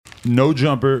No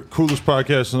Jumper, coolest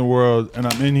podcast in the world, and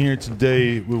I'm in here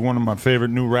today with one of my favorite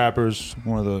new rappers,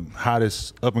 one of the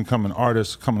hottest up-and-coming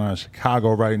artists coming out of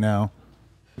Chicago right now.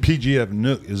 PGF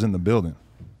Nook is in the building.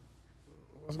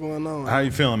 What's going on? How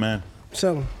you feeling, man?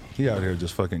 Chilling. He out here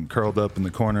just fucking curled up in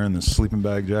the corner in the sleeping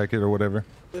bag jacket or whatever.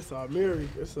 It's a Miri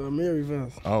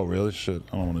vest. Oh, really? Shit,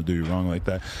 I don't want to do you wrong like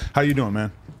that. How you doing,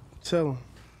 man? Chilling.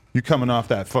 You coming off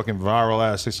that fucking viral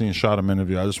ass 16 shot him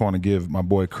interview. I just want to give my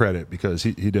boy credit because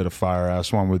he did a fire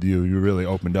ass one with you. You really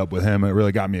opened up with him. It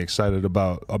really got me excited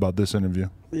about this interview.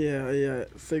 Yeah.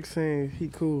 16, he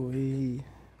cool. He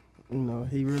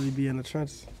really be in the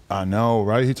trenches. I know,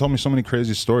 right? He told me so many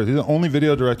crazy stories. He's the only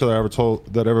video director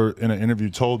that ever in an interview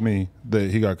told me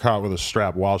that he got caught with a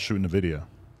strap while shooting the video.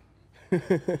 Is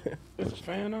the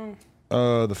fan on?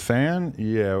 The fan?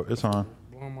 Yeah, it's on.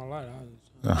 Blowing my light out.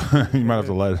 You might have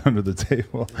to light it under the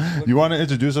table. You want to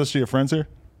introduce us to your friends here?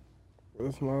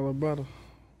 That's my little brother.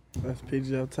 That's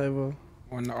PGF Tavo.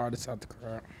 One of the artists out the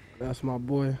crowd. That's my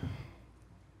boy.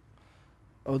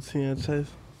 OTN Chase.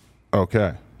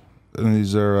 Okay. And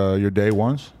these are your day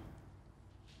ones?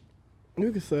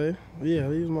 You could say. Yeah,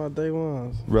 these my day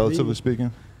ones. Relatively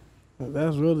speaking?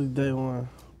 That's really day one.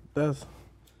 That's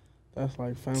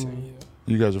like family.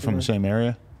 You guys are from the same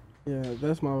area? Yeah,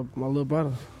 that's my little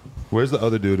brother. Where's the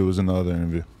other dude who was in the other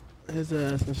interview? His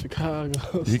ass in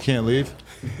Chicago. He can't leave?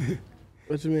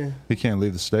 What you mean? He can't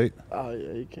leave the state? Oh,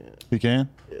 yeah, he can't. He can?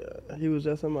 Yeah, he was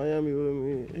just in Miami with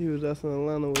me. He was just in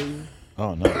Atlanta with me.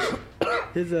 Oh, nice.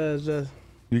 His ass just...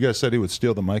 You guys said he would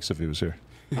steal the mics if he was here.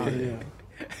 Oh,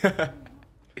 yeah.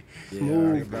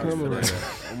 Smooth criminal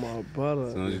on my brother.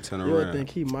 As soon as you turn You would around. think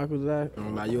he Michael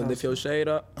Jackson. Now you lift your shade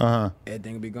up, Uh-huh.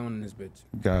 everything be gone in this bitch.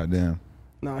 Goddamn.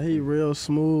 Nah, he real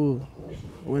smooth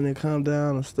when it come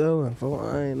down to stealing.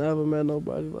 I ain't never met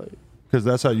nobody like... Because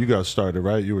that's how you guys started,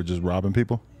 right? You were just robbing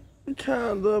people?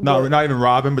 Kinda, No, but- not even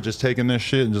robbing, but just taking their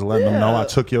shit and just letting them know I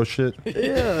took your shit?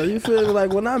 Yeah, you feel me?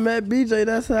 Like when I met BJ,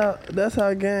 that's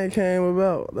how gang came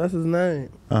about. That's his name.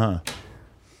 Uh-huh.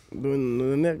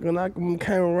 When I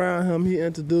came around him, he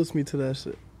introduced me to that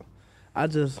shit. I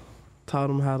just taught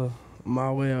him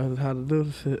my way of how to do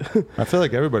the shit. I feel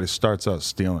like everybody starts out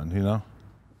stealing, you know?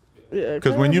 Yeah,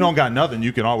 Because when you don't got nothing,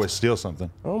 you can always steal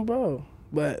something. Oh, bro.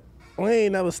 But we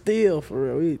ain't never steal for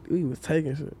real. We was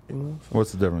taking shit, you know?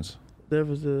 What's the difference?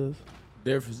 Difference is...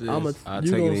 Difference is I'll you take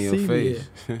it gonna in your see me. face.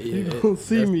 You gonna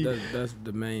see me. That's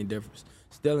the main difference.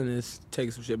 Stealing is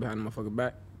taking some shit behind the motherfucker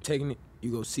back. Taking it,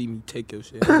 you go see me take your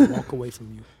shit and walk away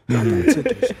from you. I gotta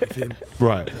take your shit, you feel me?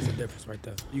 Right. That's the difference right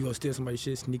there. You go steal somebody's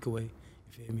shit, sneak away,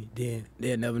 you feel me? Then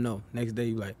they'll never know. Next day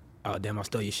you like, oh damn, I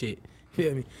stole your shit. You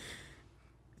feel me?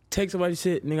 Take somebody's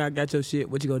shit, nigga, I got your shit.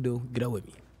 What you gonna do? Get up with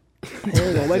me. He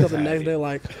ain't gonna wake up the next day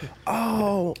like,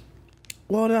 oh,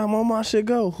 well, damn, all my shit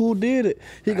go. Who did it?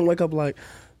 He can wake up like,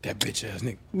 That bitch ass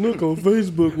nigga. look on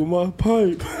Facebook with my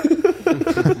pipe.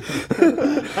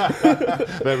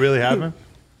 That really happened?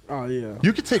 Oh, yeah.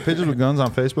 You can take pictures with guns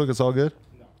on Facebook. It's all good?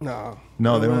 Nah.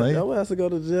 No, they don't let you? That has to go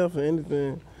to jail for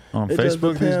anything. On It just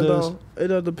Facebook these depend days? It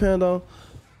does depend on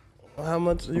how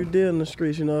much you did in the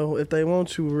streets, you know, if they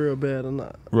want you real bad or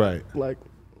not. Right. Like,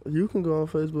 you can go on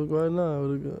Facebook right now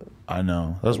with a gun. I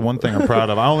know. That's one thing I'm proud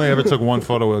of. I only ever took one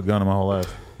photo with a gun in my whole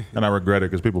life. And I regret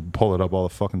it because people pull it up all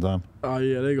the fucking time. Oh,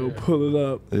 yeah, they gonna pull it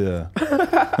up. Yeah.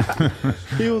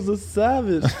 He was a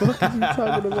savage. What are you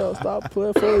talking about? Stop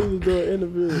playing for you to do an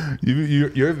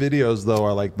interview. Your videos, though,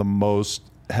 are like the most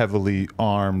heavily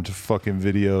armed fucking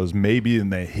videos maybe in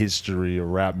the history of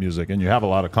rap music. And you have a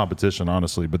lot of competition,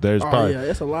 honestly. But there's probably... yeah,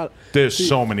 it's a lot. There's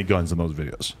so many guns in those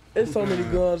videos. It's so many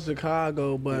guns in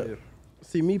Chicago, but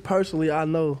see, me personally, I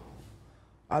know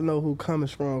who coming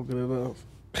strong enough.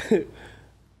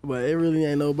 But it really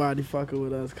ain't nobody fucking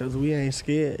with us because we ain't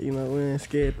scared. You know, we ain't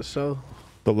scared to show.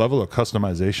 The level of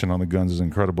customization on the guns is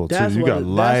incredible That's too. You what got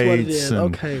it- that's what it lights is. and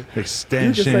Okay.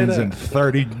 extensions and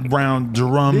 30-round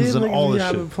drums These and niggas all be this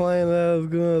having shit. plain ass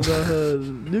guns out here.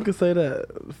 You can say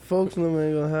that. Folks in them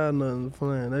ain't gonna have nothing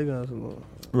playing. They gonna.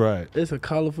 Right. It's a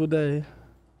colorful day,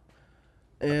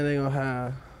 and they gonna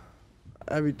have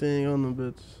everything on them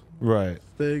bitches. Right.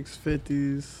 Sticks,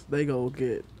 50s. They gonna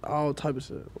get all type of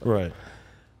shit. Right.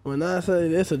 When I say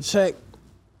it's a check,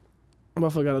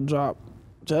 motherfucker gotta drop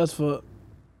just for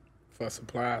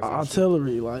supplies. and shit.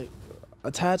 artillery, like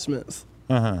attachments.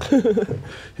 Uh-huh.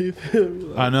 You feel me?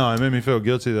 Like, I know. It made me feel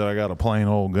guilty that I got a plain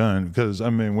old gun because, I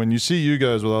mean, when you see you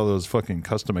guys with all those fucking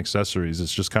custom accessories,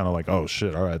 it's just kind of like, oh,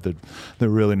 shit, all right, they're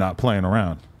really not playing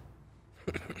around.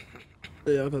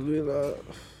 yeah, because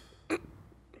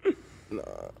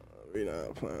We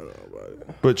not playing nobody.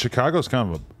 But Chicago's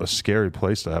kind of a scary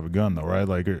place to have a gun, though, right?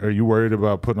 Like, are you worried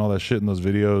about putting all that shit in those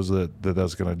videos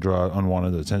that's going to draw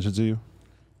unwanted attention to you?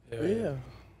 Yeah.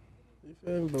 You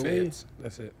feel me? But Feds.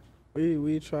 That's it.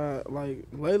 we try, like,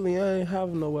 lately I ain't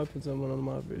having no weapons in one of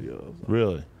my videos.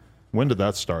 Really? When did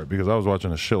that start? Because I was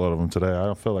watching a shitload of them today. I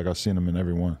don't feel like I've seen them in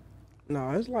every one.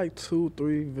 No, it's like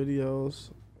 2-3 videos,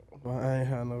 but I ain't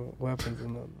had no weapons or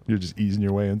nothing. You're just easing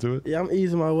your way into it? Yeah, I'm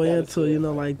easing my way into it, you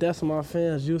know, like, that's my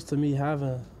fans used to me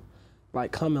having,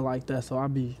 like, coming like that, so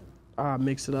I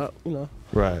mix it up, you know.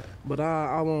 Right. But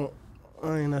I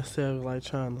ain't necessarily, like,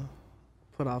 trying to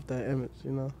put off that image,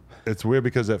 you know. It's weird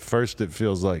because at first it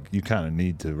feels like you kind of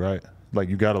need to, right? Like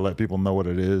you got to let people know what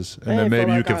it is, and then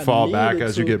maybe you can fall back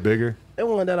as you get bigger. It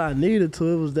wasn't that I needed to.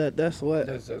 It was that's what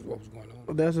That's what was going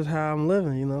on. that's just how I'm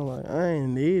living. You know, like I ain't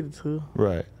needed to,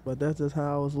 Right. but that's just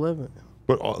how I was living.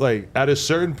 But like at a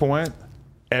certain point,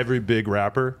 every big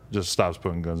rapper just stops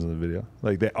putting guns in the video.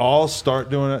 Like they all start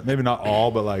doing it. Maybe not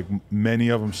all, but like many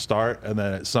of them start, and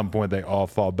then at some point they all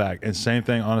fall back. And same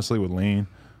thing, honestly, with Lean.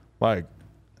 Like,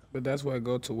 But that's where I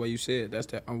go to what you said. That's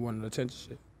that unwanted attention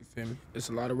shit. You feel me? It's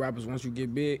a lot of rappers, once you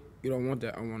get big, you don't want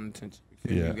that unwanted attention.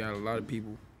 You feel me? You got a lot of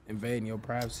people invading your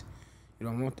privacy. You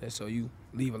don't want that, so you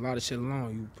leave a lot of shit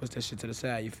alone. You push that shit to the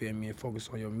side, you feel me, and focus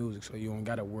on your music, so you don't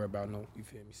gotta worry about no, you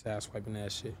feel me, side swiping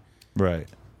that shit. right.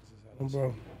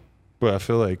 Bro, But I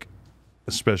feel like,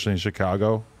 especially in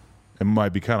Chicago, it might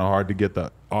be kind of hard to get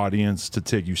the audience to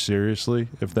take you seriously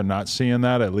if they're not seeing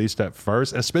that, at least at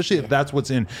first, especially if that's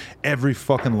what's in every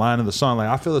fucking line of the song. Like,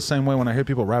 I feel the same way when I hear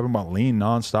people rapping about lean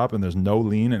nonstop and there's no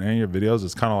lean in any of your videos.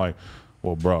 It's kind of like,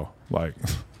 well, bro, like,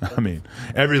 I mean,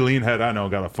 every lean head I know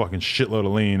got a fucking shitload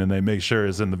of lean and they make sure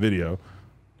it's in the video.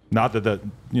 Not that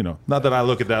not that I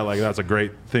look at that like that's a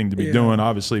great thing to be doing,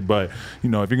 obviously, but, you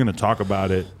know, if you're going to talk about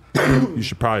it, you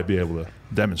should probably be able to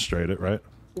demonstrate it, right?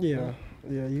 yeah,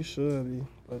 you should be.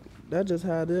 But that's just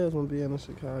how it is when being in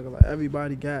Chicago. Like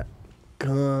everybody got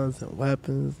guns and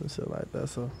weapons and shit like that.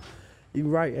 So you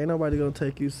right, ain't nobody gonna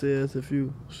take you serious if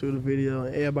you shoot a video,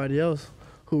 and everybody else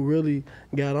who really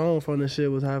got on from the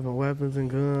shit was having weapons and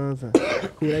guns and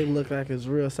who they look like is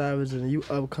real savage, and you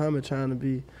upcoming trying to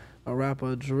be a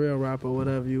rapper, a drill rapper,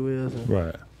 whatever you is, and,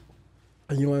 Right.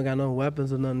 and you ain't got no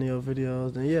weapons or nothing in your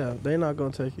videos, then yeah, they not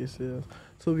gonna take you serious.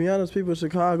 To be honest, people in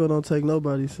Chicago don't take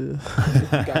nobody serious.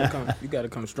 You gotta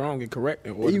come strong and correct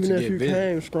in order Even to if get you busy.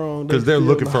 came strong, Because they're still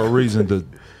looking not- for a reason to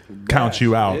count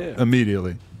you out Yeah.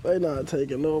 immediately. They not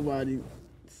taking nobody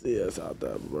serious out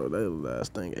there, bro. They the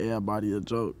last thing. Everybody a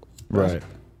joke. Right.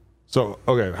 So,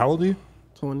 okay, how old are you?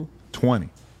 20. 20.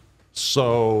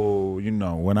 So, you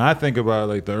know, when I think about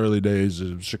like the early days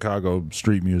of Chicago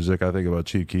street music, I think about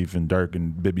Chief Keef and Dirk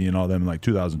and Bibby and all them in like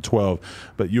 2012.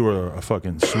 But you were a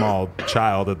fucking small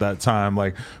child at that time.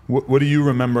 Like, what do you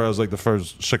remember as like the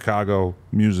first Chicago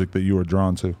music that you were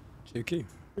drawn to? Chief Keef.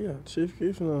 Yeah, Chief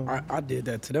Keef. No. I did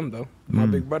that to them though. My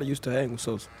big brother used to hang with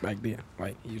Sosa back then.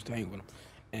 Like he used to hang with him,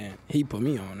 and he put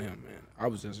me on him. Man, I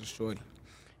was just a shorty.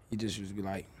 He just used to be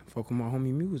like, "Fuck with my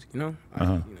homie music," you know. Like,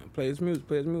 you know, play his music,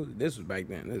 play his music. This was back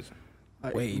then. This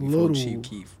Like, way before little. Chief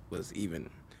Keef was even.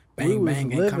 We Bang was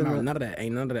bang ain't come living out. it. None of that.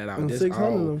 Ain't none of that out. On This 600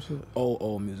 all and shit.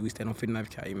 old music. We stayed on 59th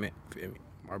Calumet. Feel me?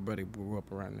 My brother grew up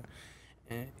around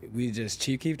there, and we just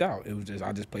Chief Keef'd out. It was just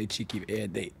I just played Chief Keef every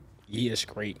day. Years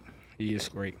straight.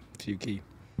 Chief Keef.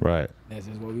 Right. That's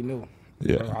just what we knew.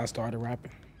 Yeah. Bro, I started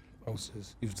rapping. Folks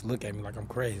just used to look at me like I'm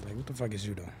crazy. Like, what the fuck is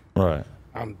you doing? Right.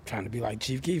 I'm trying to be like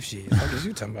Chief Keef shit. What the fuck is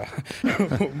you talking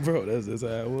about? Bro, that's just how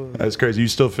it was. That's crazy. You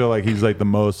still feel like he's like the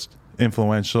most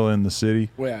influential in the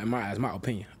city? Well, in my eyes, my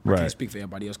opinion. I Right. can't speak for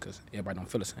everybody else because everybody don't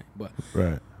feel the same. But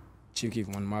Right. Chief Keef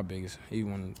one of my biggest. He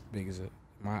one of the biggest in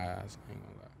my eyes. I ain't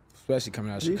gonna lie. Especially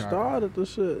coming out of He Chicago. started the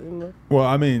shit, you know. Well,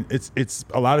 I mean, it's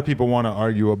a lot of people want to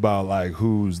argue about like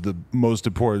who's the most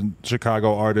important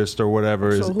Chicago artist or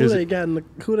whatever. So who they got in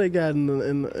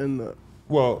the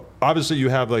Well, obviously you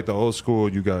have like the old school.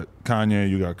 You got Kanye,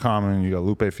 you got Common, you got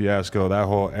Lupe Fiasco, that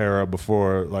whole era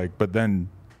before. Like, but then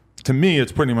to me,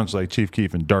 it's pretty much like Chief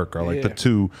Keef and Dirk are like the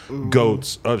two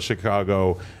goats of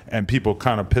Chicago, and people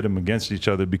kind of pit them against each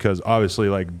other because obviously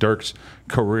like Dirk's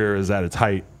career is at its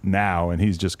height now, and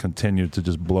he's just continued to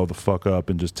just blow the fuck up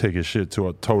and just take his shit to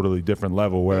a totally different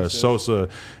level. Whereas Sosa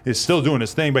is still doing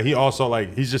his thing, but he also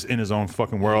like he's just in his own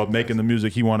fucking world, making the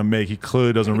music he want to make. He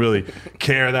clearly doesn't really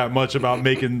care that much about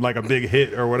making like a big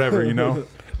hit or whatever, you know.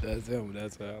 That's him.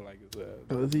 That's how I like it.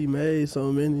 Cause he made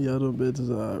so many other bitches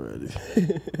already.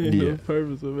 Yeah. No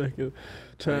purpose of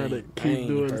trying to keep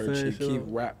doing the same Chief shit. Keef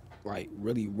rap, like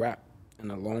really rap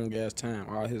in a long ass time.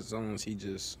 All his songs, he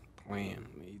just playing.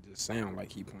 He just sound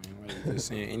like he playing. Like he just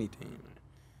saying anything. Man.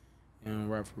 You don't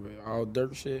rap for real. All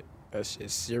dirt shit, that shit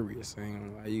serious. I ain't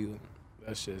gonna lie you.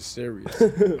 That shit serious.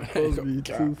 Supposed to be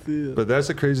too serious. But that's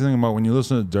the crazy thing about when you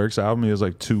listen to Dirk's album, he has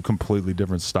like two completely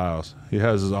different styles. He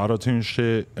has his auto-tune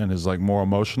shit and his like more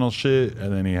emotional shit,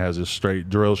 and then he has his straight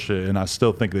drill shit. And I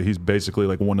still think that he's basically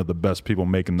like one of the best people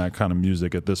making that kind of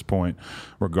music at this point,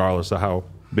 regardless of how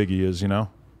big he is, you know?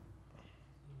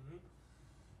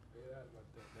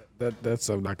 That's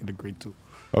something I could agree to.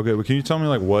 Okay, but can you tell me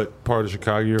like what part of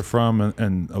Chicago you're from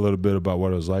and a little bit about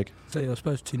what it was like? Say your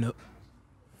specialty note.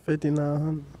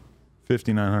 5,900.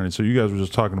 5,900. So you guys were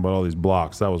just talking about all these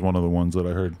blocks. That was one of the ones that I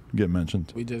heard get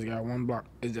mentioned. We just got one block.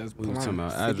 It's just We were talking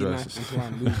about 59 addresses.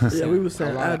 and Plum. Yeah, we were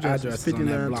saying a lot of addresses. on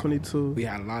that block. 5922. We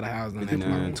had a lot of houses on that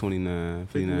 59, block. 29,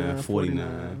 59,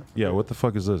 49. Yeah, what the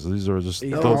fuck is this? These are just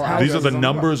These those, are these are the houses on the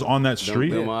numbers on that street.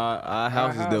 Them our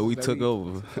houses that we took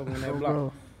over. On that Oh, block.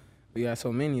 bro. We got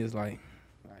so many. It's like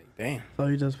damn. So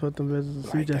you just put them businesses.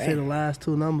 So you Like, just say the damn. last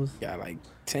two numbers. Got like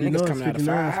 10 You know niggas it's coming out of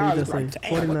 59, five so you houses. just Like say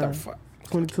damn, what 49, the fuck?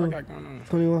 22, What got going on?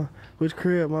 21. Which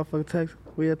crib, motherfucker, text?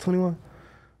 We at 21.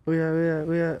 We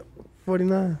at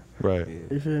 49. Right.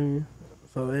 You feel me?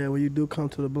 So yeah, when you do come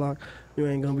to the block, you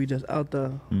ain't gonna be just out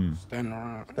there Standing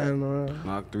around. standing around.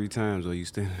 Knock 3 times while you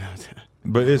standing out there.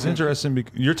 But it's interesting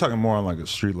because you're talking more on like a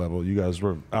street level. You guys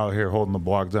were out here holding the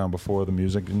block down before the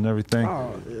music and everything.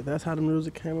 Oh, yeah, that's how the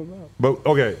music came about. But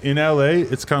okay, in LA,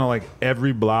 it's kind of like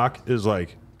every block is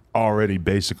like already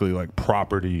basically like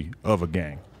property of a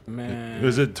gang. Man.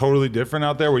 Is it totally different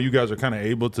out there where you guys are kind of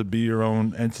able to be your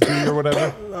own entity or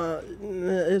whatever?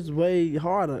 It's way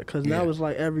harder because now Yeah. it's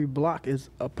like every block is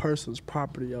a person's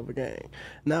property of a gang.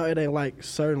 Now it ain't like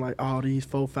certain like all these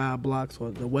 4-5 blocks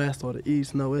or the west or the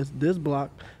east. No, it's this block,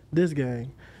 this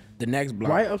gang. The next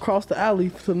block. Right across the alley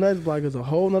to the next block is a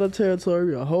whole nother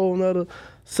territory, a whole nother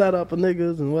setup of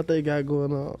niggas and what they got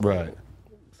going on. Right.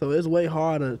 So it's way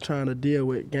harder trying to deal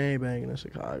with gang banging in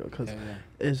Chicago because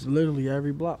it's literally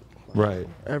every block. Right.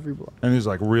 Every block. And these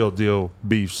like real deal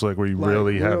beefs, like where you Like,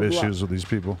 really have real block. issues with these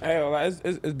people. Hey, like,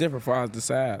 it's different for us the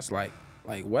sides. Like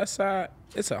West Side,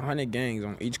 it's 100 gangs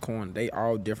on each corner. They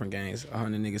all different gangs.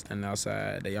 100 niggas standing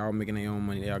outside. They all making their own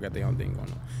money. They all got their own thing going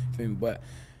on. Feel me? But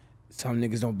some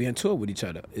niggas don't be in tour with each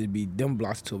other. It'd be them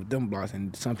blocks to them blocks,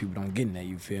 and some people don't get in there.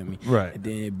 You feel me? Right. And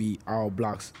then it'd be all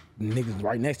blocks, niggas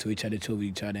right next to each other, tour with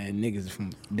each other, and niggas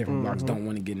from different blocks don't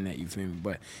want to get in that. You feel me?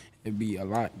 But it'd be a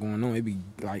lot going on. It'd be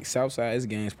like Southside. This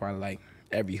game's probably like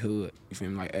every hood. You feel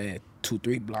me? Like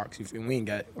 2-3 blocks. You feel me? We ain't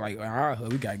got like our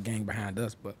hood. We got gang behind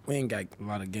us, but we ain't got a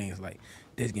lot of gangs like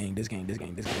this gang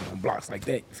on blocks like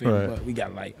that. You feel Right. me? But we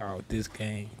got like this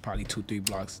gang probably 2-3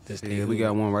 blocks. This Yeah, we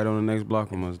got one right on the next block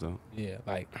from us though. Yeah,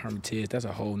 like Hermitage. That's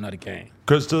a whole nother gang.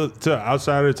 Because to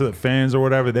outsider, to the fans or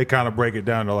whatever, they kind of break it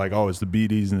down to like, oh, it's the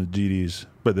BDs and the GDs.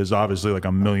 But there's obviously like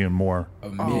a million more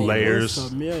layers.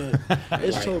 It's a million.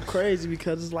 It's so crazy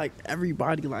because it's like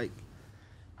everybody like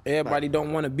Everybody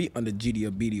don't want to be under GD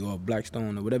or BD or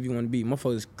Blackstone or whatever you want to be.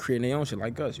 Motherfuckers creating their own shit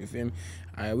like us, you feel me?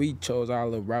 All right, we chose our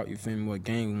little route, you feel me, what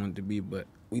gang we wanted to be, but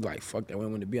we like, fuck that, we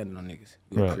don't want to be under no niggas.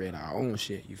 We Right. create our own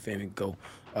shit, you feel me? Go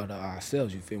under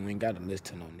ourselves, you feel me? We ain't got to listen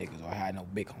to no niggas or have no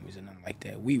big homies or nothing like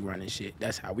that. We running shit.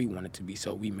 That's how we want it to be,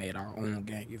 so we made our own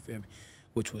gang, you feel me?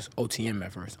 Which was OTM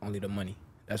at first, only the money.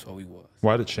 That's what we was.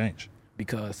 Why'd it change?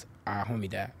 Because our homie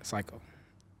died, Psycho.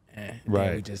 And Right.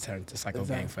 then we just turned to Psycho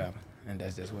Gang Forever. And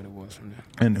that's just what it was from there.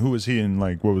 And who was he and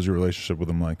like what was your relationship with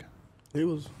him like? he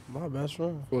was my best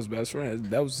friend. Was best friends.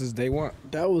 That was his day one.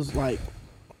 That was like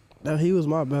that he was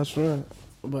my best friend.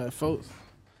 But folks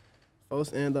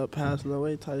ended up passing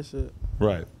away type shit.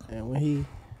 Right. And when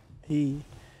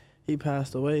he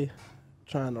passed away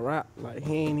trying to rap, like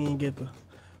he ain't even get to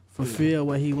fulfill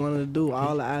what he wanted to do.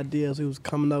 All the ideas he was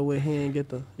coming up with, he ain't get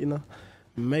to,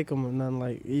 make them or nothing,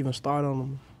 like even start on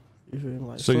them. You feel me?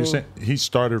 Like, So you're saying he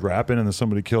started rapping and then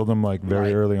somebody killed him like very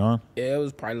Right. early on? Yeah, it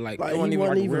was probably like, like it wasn't he even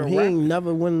wasn't like a even, real he rap. ain't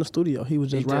never went in the studio. He was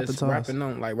just He rapping just to us. rapping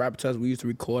on like rap to us. We used to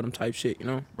record him type shit,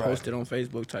 posted on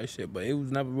Facebook type shit. But it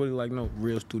was never really like no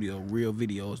real studio, real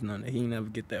videos, none. He ain't never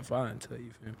get that far until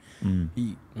you feel me.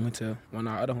 He went to one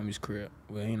of our other homies' crib.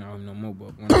 Well, he ain't our homie no more,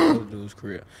 but one of the other dudes'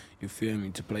 crib. You feel me?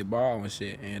 To play ball and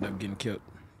shit, and ended up getting killed.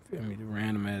 Feel me? It was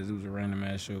a random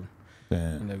ass show.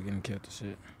 Damn. Ended up getting killed and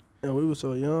shit. And we was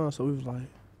so young, so we was like,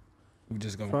 We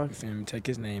just gonna Fuck. you feel me? Take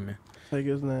his name and take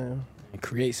his name.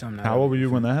 create something. out How of old it, were you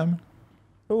feel when me? that happened?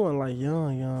 It wasn't like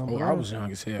young. Oh, but I was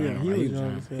young as hell. Yeah, he was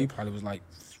young as hell. He probably was like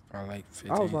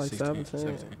 15, I was like 16,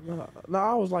 17. No,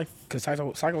 I was like, Cause Psycho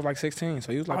was like 16,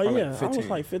 so he was like oh probably yeah, like 15. I was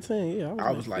like 15. Yeah,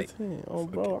 I was like 15. Oh,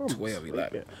 bro, I'm 12,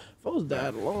 11. Folks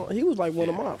died long. He was like one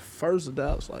of my first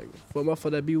doubts. Like for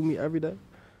that be with me every day.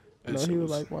 That No, shit he was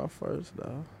like my first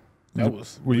dog. That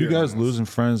was Were you weird guys almost. losing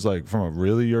friends like from a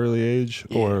really early age,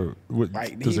 Yeah. or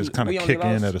Like, does it kind of we only kick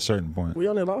in lost- at a certain point? We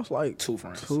only lost like 2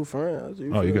 friends. 2 friends. Oh,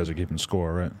 you feel guys me? are keeping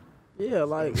score, right? Yeah,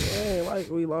 like it ain't like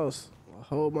we lost a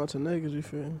whole bunch of niggas. You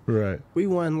feel me? Right. We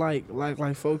wasn't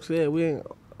like folks said. We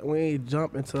ain't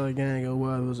jump into a gang or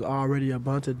where it was already a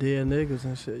bunch of dead niggas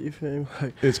and shit. You feel me?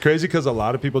 Like, It's crazy because a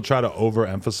lot of people try to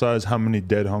overemphasize how many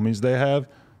dead homies they have.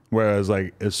 Whereas,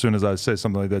 like, as soon as I say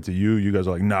something like that to you, you guys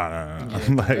are like, nah.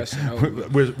 Yeah, like, that's no-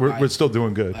 we're like- still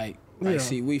doing good. Like, Yeah.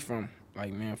 see, we from,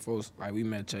 like, man, folks, like, we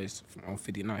met Chase on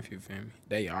 59th, you feel me?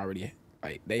 They already,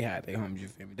 like, they had their homies, you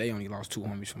feel me? They only lost 2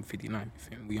 homies from 59th, you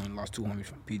feel me? We only lost 2 homies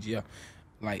from PGF.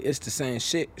 Like, it's the same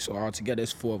shit. So, altogether,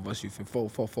 it's 4 of us, you feel me?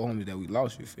 Four homies that we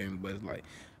lost, you feel me? But it's like,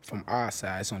 from our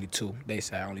side, it's only 2. They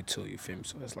side, only 2, you feel me?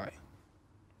 So, it's like,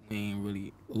 we ain't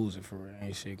really losing for real.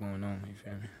 Ain't shit going on, you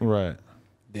feel me? Right.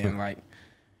 Then, like,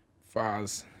 far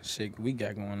as shit we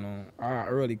got going on, our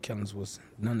early killings was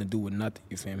nothing to do with nothing,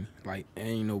 you feel me? Like,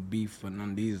 ain't no beef for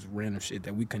none of these random shit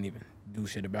that we couldn't even do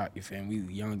shit about, you feel me?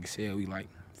 We young as hell, we like,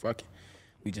 fuck it.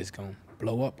 We just gonna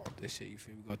blow up off this shit, you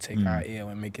feel me? We gonna take our L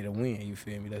and make it a win, you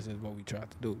feel me? That's just what we tried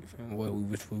to do, you feel me? What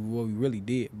we really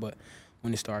did, but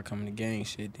when it started coming to gang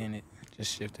shit, then it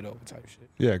just shifted over type shit.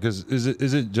 Yeah, because is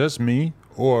it just me,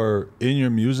 or in your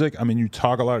music? I mean, you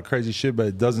talk a lot of crazy shit, but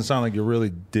it doesn't sound like you're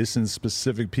really dissing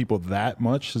specific people that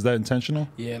much. Is that intentional?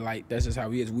 Yeah, like, that's just how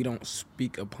we is. We don't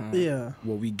speak upon Yeah.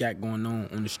 what we got going on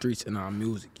the streets in our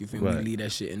music. You feel me? Right. We leave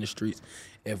that shit in the streets.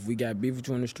 If we got beef with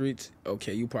you in the streets,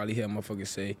 okay, you probably hear motherfuckers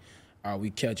say,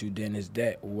 we catch you, then it's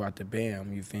that, or out the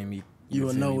bam, you feel me? you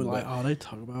would feel know me? like, But- oh, they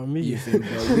talk about me. you feel me?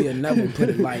 But we'll never put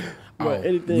it like, But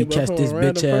anything we but catch from this a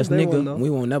random bitch ass person, they won't nigga. know. We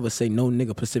won't never say no nigga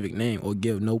specific name or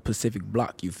give no specific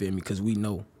block, you feel me? Because we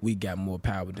know we got more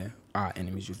power than our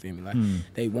enemies, you feel me? Like,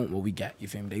 they want what we got, you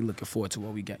feel me? They looking forward to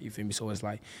what we got, you feel me? So it's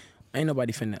like, ain't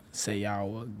nobody finna say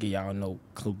y'all or give y'all no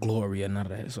glory or none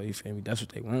of that. So you feel me? That's what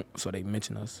they want. So they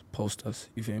mention us, post us,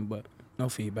 you feel me? But no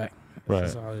feedback.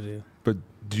 That's Right. all it is. But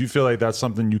do you feel like that's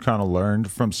something you kind of learned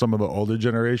from some of the older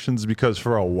generations? Because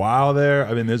for a while there,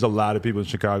 I mean, there's a lot of people in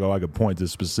Chicago I could point to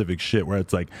specific shit where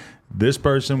it's like, this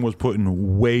person was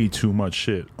putting way too much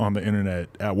shit on the internet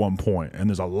at one point, and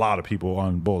there's a lot of people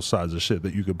on both sides of shit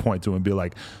that you could point to and be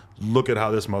like, look at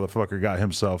how this motherfucker got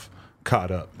himself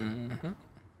caught up.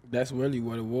 That's really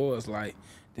what it was. Like,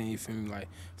 then you feel me, like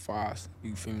Foss,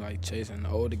 you feel me, like Chasing the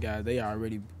older guys, they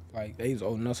already, like, they was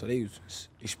old enough, so they was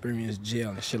experienced jail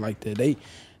and shit like that.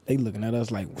 They looking at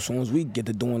us like, as soon as we get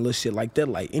to doing little shit like that,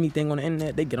 like anything on the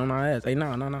internet, they get on our ass. Hey,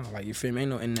 no. Like, you feel me? Ain't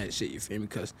no internet shit, you feel me?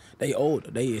 Because they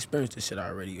older. They experienced this shit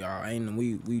already, y'all.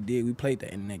 We played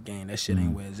that internet game. That shit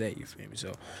ain't where it's at, you feel me?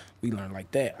 So we learned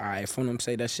like that. All right, if one of them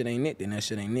say that shit ain't it, then that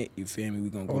shit ain't it, you feel me? We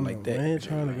gonna go like that. I ain't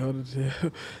trying to go to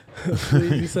jail.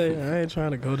 Please, you say I ain't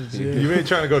trying to go to jail. You ain't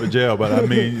trying to go to jail, but I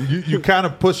mean, you kind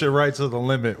of push it right to the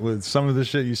limit with some of the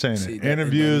shit you saying See, in that-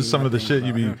 interviews, that some of the ain't shit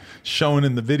you be about him. showing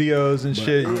in the videos and But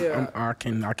shit.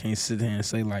 I can't sit here and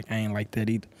say like I ain't like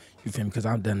that either. You feel me? Because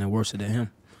I've done it worse than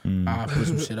him. I put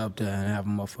some shit up there and have a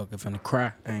motherfucker finna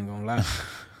cry. I ain't gonna lie.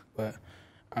 But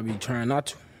I be trying not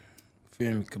to.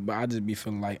 Feel me? But I just be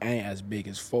feeling like I ain't as big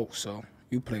as folks. So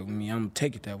you play with me, I'm gonna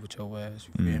take it there with your ass.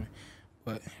 You feel me?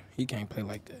 But he can't play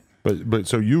like that. But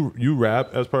so you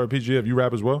rap as part of PGF? You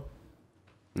rap as well?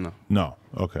 No. No.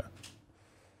 Okay.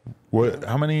 What?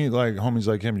 How many like homies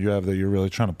like him do you have that you're really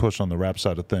trying to push on the rap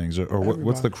side of things, or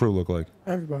what's the crew look like?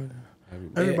 Everybody. Yeah,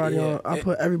 Everybody yeah. on. I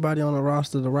put everybody on the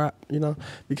roster to rap, you know,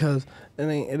 because it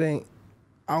ain't.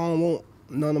 I don't want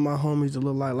none of my homies to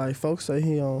look like folks say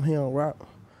he don't rap,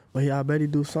 but I bet he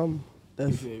do something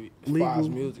that's feel me? legal, Foz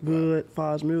music, good,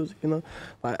 Foz music, you know,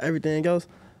 like everything else.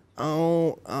 I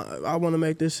want to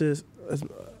make this shit as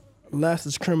less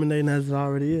discriminating as it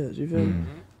already is. You feel me?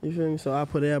 You feel me? So I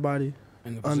put everybody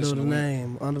In the under position the to win.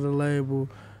 name, under the label,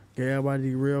 get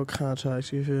everybody real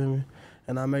contracts, you feel me?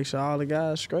 And I make sure all the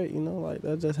guys straight, you know, like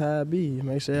that's just how it be.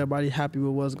 Make sure everybody happy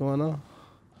with what's going on.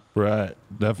 Right.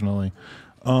 Definitely.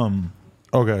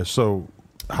 Okay. So,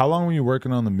 how long were you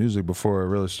working on the music before it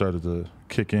really started to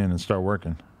kick in and start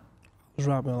working?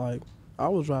 I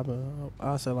was rapping,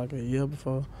 I said like a year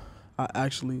before I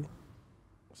actually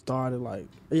started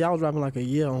I was rapping like a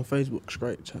year on Facebook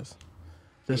straight, just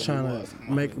Yeah, trying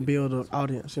you was. to build an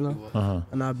audience, you know? Uh-huh.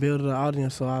 And I built an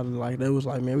audience, so they was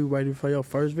like, man, we ready for your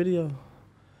first video.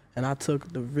 And I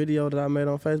took the video that I made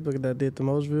on Facebook that did the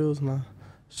most views, and I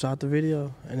shot the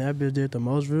video, and that bitch did the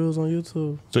most views on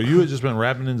YouTube. So you had just been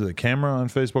rapping into the camera on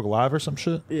Facebook Live or some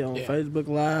shit? Yeah, on Yeah. Facebook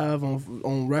Live,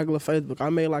 on regular Facebook. I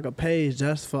made like a page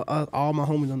just for us, all my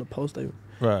homies on the post.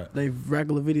 Right. they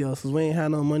regular videos, cause we ain't had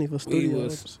no money for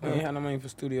studios. We ain't had no money for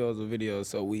studios or videos,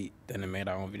 so we then made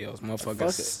our own videos. Motherfuckers Fuck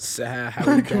it. said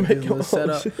how we done Make this your little own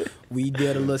setup. shit. We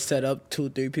did a little setup,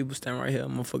 2-3 people stand right here.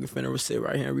 Motherfucker finna sit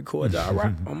right here and record y'all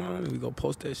rap on my own. We go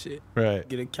post that shit. Right.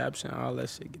 Get a caption, all that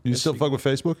shit. Get You that still shit. fuck with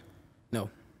Facebook? No.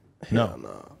 No.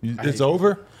 No. I It's hate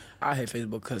over? I hate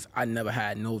Facebook because I never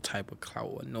had no type of clout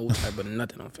or no type of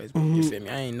nothing on Facebook. You feel me?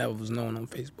 I ain't never was known on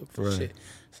Facebook for Right. shit.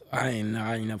 So I ain't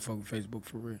never fuck with Facebook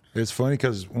for real. It's funny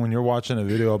because when you're watching a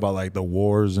video about like the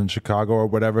wars in Chicago or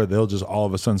whatever, they'll just all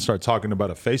of a sudden start talking about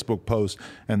a Facebook post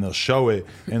and they'll show it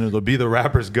and it'll be the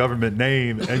rapper's government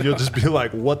name and you'll just be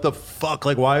like, what the fuck?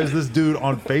 Like, why is this dude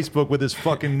on Facebook with his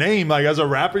fucking name? Like, as a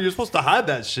rapper, you're supposed to hide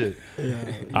that shit. Yeah.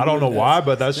 I don't know why,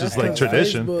 but that's just like Cause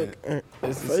tradition. Facebook,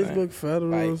 It's the same. Facebook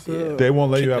federal. Like, as yeah. hell. They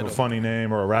won't let you Kick have it a up. funny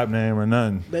name or a rap name or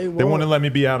none. They wouldn't won't. let me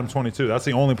be Adam 22. That's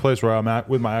the only place where I'm at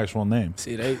with my actual name.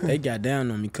 See, they got down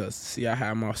on me because, see, I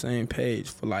had my same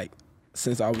page for, like,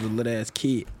 since I was a little-ass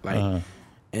kid. Like,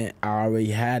 and I already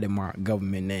had in my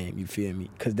government name, you feel me?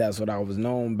 Because that's what I was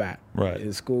known by Right.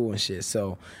 in school and shit.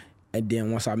 So, and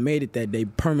then once I made it that, they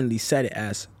permanently set it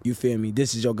as, you feel me,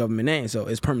 this is your government name. So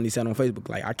it's permanently set on Facebook.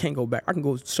 Like, I can't go back. I can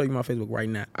go show you my Facebook right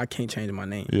now. I can't change my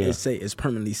name. Yeah. It's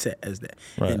permanently set as that.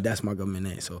 Right. And that's my government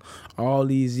name. So all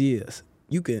these years,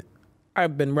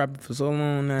 I've been rapping for so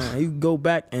long now. You go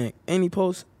back and any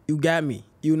post, you got me.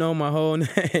 You know my whole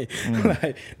name.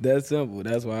 Like, that's simple.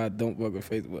 That's why I don't work with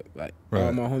Facebook. Like, all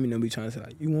Right. my homie them be trying to say,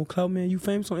 like, you want clout, man? You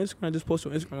famous on Instagram? Just post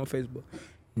on Instagram or Facebook.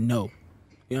 No.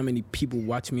 You know how many people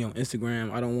watch me on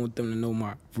Instagram? I don't want them to know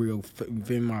my real, you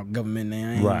feel me, my government name.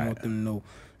 I ain't Right. want them to know,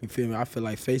 you feel me? I feel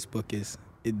like Facebook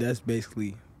that's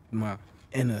basically my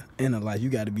inner life. You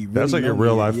got to be really That's like your know me.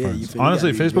 real life Yeah, you friends. feel me? You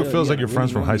Honestly, gotta be Facebook real. feels You like your gotta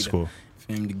friends really from know high me to- school.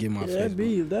 For him to get my Yeah, it Facebook.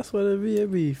 be. That's what it be.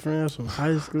 It be friends from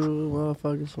high school,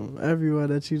 motherfuckers from everywhere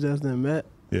that you just done met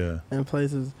Yeah. in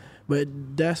places. But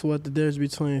that's what the difference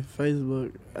between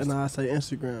Facebook and I say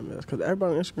Instagram is. Because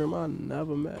everybody on Instagram I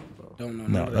never met, bro. Don't know. No,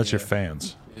 none of that's that your yet.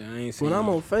 fans. Yeah, I ain't seen When I'm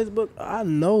it. on Facebook, I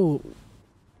know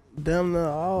damn near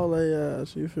all they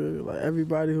ass. You feel me? Like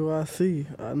everybody who I see,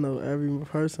 I know every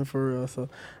person for real. So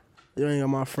you ain't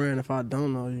my friend if I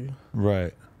don't know you.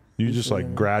 Right. You just like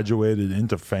Yeah. graduated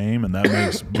into fame, and that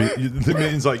makes it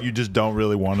means like you just don't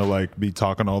really want to like be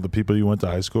talking to all the people you went to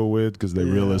high school with because they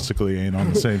Yeah. realistically ain't on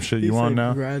the same shit He you on said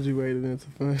now. Graduated into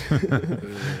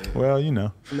fame. Well, you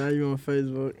know. Now you on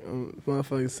Facebook,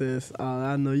 motherfucker says,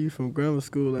 I know you from grammar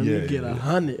school, and Yeah, you get yeah.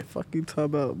 100. Fuck you talk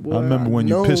about, boy. I remember when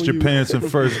you know pissed your pants in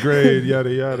first grade,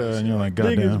 yada yada, and you're like,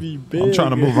 Niggas goddamn. be I'm big.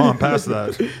 trying to move on past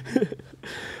that.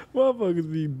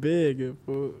 Motherfuckers be begging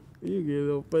for you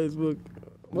get on Facebook.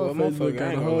 Well, My Facebook motherfucker, I got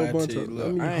ain't a gonna whole lie bunch to you. of Look,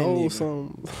 let me I ain't hold even-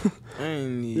 some. I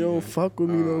ain't You don't even. fuck with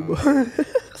me no more.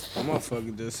 A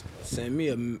motherfucker just sent me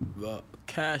a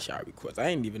cash out request. I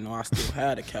didn't even know I still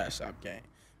had a cash out game.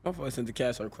 Motherfucker sent the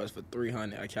cash out request for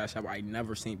 $300. A cash out I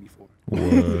never seen before.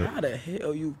 Word. How the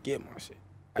hell you get my shit?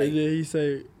 And then he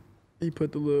say he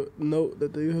put the little note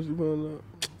that they used to put on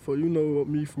the, for you know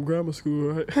me from grammar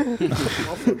school, right?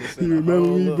 Motherfucker sent You a remember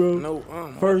whole me, little bro?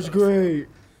 note, First grade.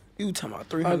 You talking about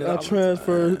I $300?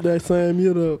 transferred that same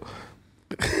year though.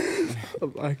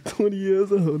 I'm like 20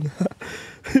 years old now.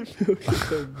 It feel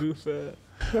so goof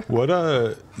ass. What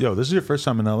yo, this is your first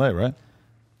time in LA, right?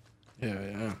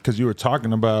 Yeah. Because you were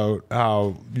talking about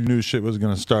how you knew shit was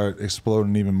gonna start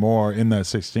exploding even more in that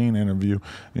 16 interview,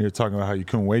 and you're talking about how you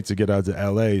couldn't wait to get out to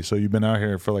LA. So you've been out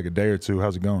here for like a day or two.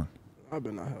 How's it going? I've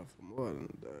been out here for more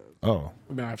than that. Oh,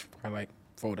 We've been out for probably like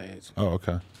 4 days. oh,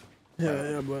 okay.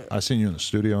 Yeah, but I seen you in the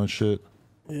studio and shit.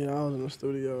 yeah, I was in the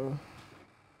studio.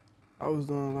 I was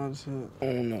doing a lot of shit. I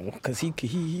don't know, cause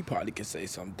he probably could say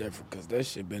something different, cause that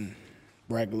shit been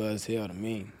regular as hell to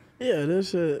me. Yeah, this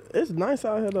shit, it's nice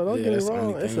out here though. Don't Yeah, get me that's the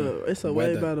wrong. only thing. It's a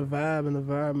way Weather. better vibe and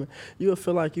environment. You'll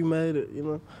feel like you made it, you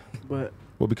know. But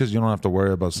Well, because you don't have to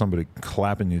worry about somebody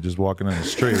clapping you just walking in the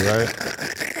street, right?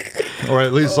 Or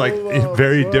at least like Oh,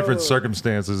 very bro. different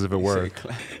circumstances if it were.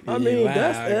 I mean,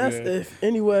 that's if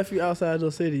anywhere if you outside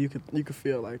your city, you could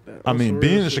feel like that. I On mean, some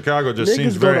being real in shit. Chicago just Niggas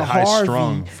seems go very to high Harvey,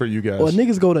 strung for you guys. Or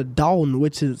niggas go to Dalton,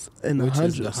 which is in the Which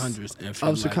is the hundreds. hundreds and feel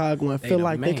Of like Chicago and they feel the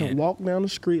like they can man. walk down the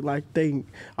street like they,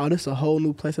 oh, this a whole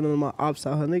new place and then my ops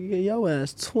out here. Nigga, get your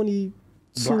ass 22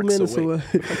 Blocks minutes away. away.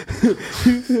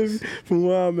 You feel me? From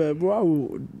where I'm at, bro. I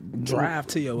will Drive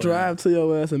to your drive to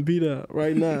your ass and beat up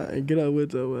right now and get up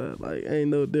with your ass. Like, ain't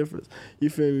no difference. You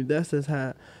feel me? That's just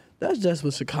how. That's just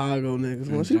with Chicago niggas.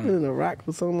 Once you've been in Iraq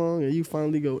for so long and you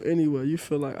finally go anywhere, you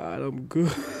feel like, all right, I'm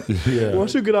good. Yeah.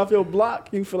 Once you get off your block,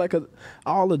 you feel like 'cause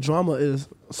all the drama is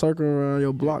circling around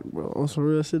your block, bro. On some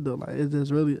real shit though, like it's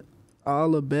just really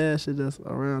all the bad shit that's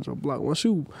around your block. Once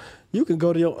you can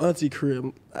go to your auntie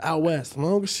crib out west. As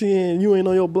long as you ain't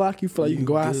on your block, you feel like you can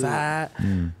go outside.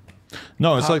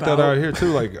 No, it's like that out out here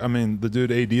too. Like, I mean, the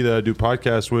dude AD that I do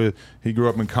podcasts with, he grew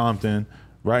up in Compton.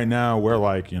 Right now, we're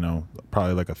like,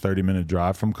 probably like a 30-minute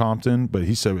drive from Compton. But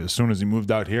he said as soon as he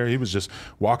moved out here, he was just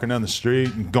walking down the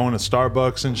street and going to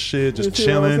Starbucks and shit, just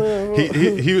chilling.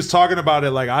 He was talking about it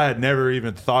like I had never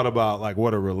even thought about like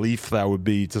what a relief that would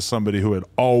be to somebody who had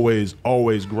always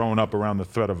grown up around the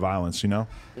threat of violence, Yeah,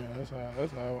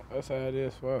 that's how it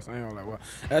is for us. I ain't gonna lie. Well,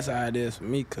 that's how it is for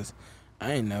me, cause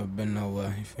I ain't never been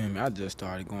nowhere. You feel me? I just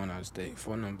started going out of state.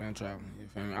 Before nothing been traveling. You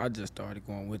feel me? I just started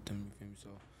going with them. You feel me? So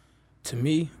to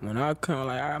me, when I come,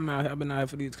 like I've been out here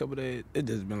for these couple days, it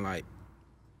just been like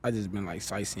I just been like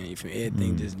sightseeing. You feel me?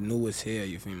 Everything just new as hell.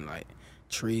 You feel me? Like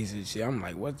trees and shit. I'm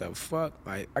like, what the fuck?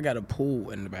 Like I got a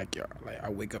pool in the backyard. Like I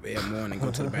wake up every morning, go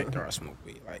to the backyard, smoke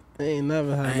weed. Like I ain't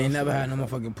never had no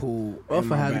motherfucking pool. I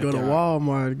had to go to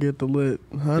Walmart to get the lit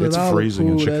 $100 It's freezing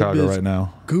pool, in Chicago right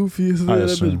now. Goofy as hell. That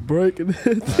bitch breaking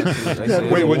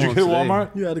it. Wait, what'd you hit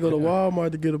Walmart? You had to go to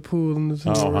Walmart to get a pool in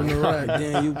the rack.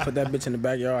 Then you put that bitch in the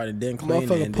backyard and then clean it.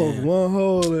 Motherfucker poke one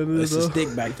hole in it. It's a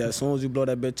stick back there. As soon as you blow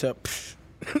that bitch up,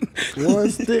 one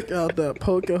stick out there,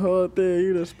 poking hard there.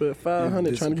 You done spent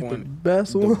 $500 trying to get the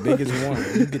best one. The biggest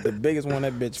one. You get the biggest one,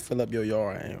 that bitch fill up your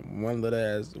yard. And one little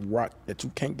ass rock that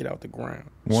you can't get out the ground.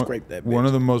 Scrape that bitch. One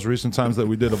of the most recent times that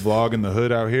we did a vlog in the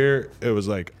hood out here, it was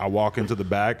like I walk into the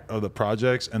back of the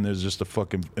projects and there's just a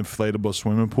fucking inflatable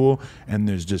swimming pool and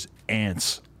there's just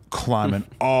ants climbing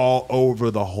all over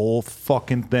the whole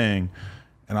fucking thing.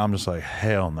 And I'm just like,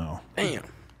 hell no. Damn.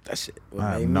 That shit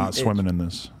I am not swimming in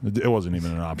this. It wasn't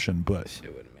even an option, but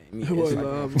shit would have made me. It wasn't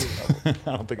an option.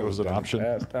 I don't think it was an option.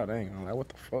 Passed out. I ain't gonna lie. What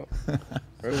the fuck?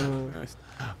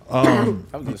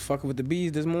 I was just fucking with the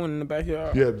bees this morning in the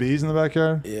backyard. You had bees in the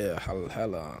backyard? Yeah,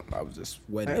 hella. I was just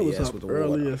wetting It was their ass up with the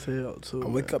early water. as hell too. I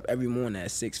wake up every morning at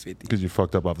 6:50. Because you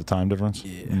fucked up off the time difference?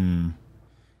 Yeah.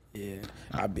 Yeah.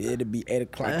 It'll be 8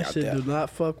 o'clock That out shit there. do not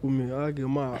fuck with me. I get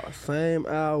my same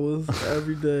hours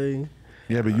every day.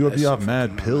 Yeah, but you'll that be off shit mad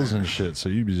fucking pills and shit, so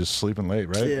you be just sleeping late,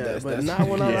 right? Yeah, That's- but that's- not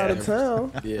when I'm out of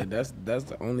town. Yeah, that's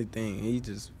the only thing.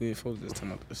 We ain't supposed to just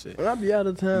talking about that shit. When I be out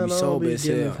of town, You I don't sober be as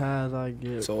getting hell. as high as I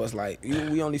get. So it's like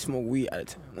we only smoke weed out of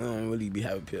town. We don't really be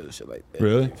having pills and shit like that.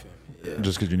 Really? You feel me? Yeah.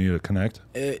 Just because you need to connect?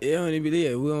 It don't even be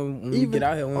there. We don't. When we Even- get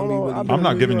out here, we don't be I've really. been I'm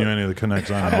not New giving you York. any of the connects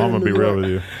I I've know. been I'm going in to be New real York. with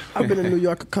you. I've been in New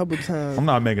York a couple times. I'm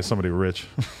not making somebody rich.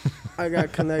 I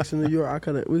got connects in New York.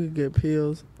 We could get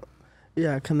pills.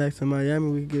 Yeah, I connects in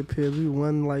Miami. We could get pills. We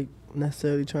wasn't like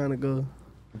necessarily trying to go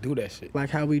do that shit. like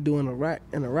how we do in Iraq.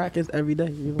 In Iraq, it's every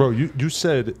day. You know? Bro, you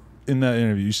said in that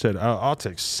interview, you said, I'll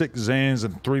take 6 Xans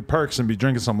and 3 Perks and be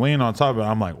drinking some lean on top of it.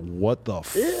 I'm like, what the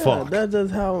Yeah, fuck? that's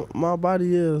just how my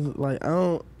body is. Like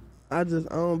I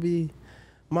don't be.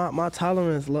 My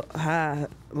tolerance high,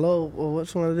 low, or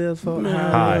which one it is for?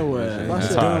 High.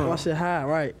 My shit high,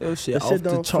 right? That shit That off shit the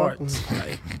don't fuck charts.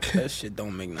 Like that shit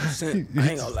don't make no sense. I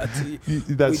ain't gonna lie to you.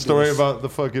 That We story do- about the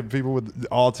fucking people with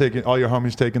all your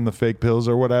homies taking the fake pills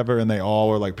or whatever, and they all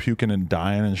were like puking and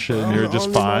dying and shit, and I'm you're the just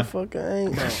only fine.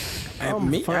 motherfucker And I'm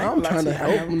me, fine. I ain't I'm gonna trying to lie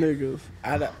to you, help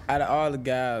niggas. Out of all the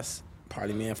guys,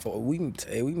 probably me and four, we can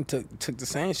took the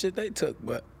same shit they took,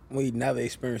 but we never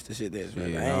experienced the shit that's right.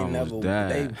 Yeah, I I ain't almost never.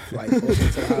 died. They like forced me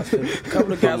to the hospital. A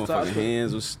couple of guys to the My hospital.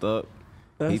 hands was stuck.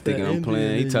 That's He thinking the I'm playing.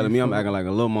 He Indian telling me I'm you acting like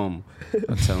a little mama.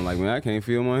 I tell him like, man, I can't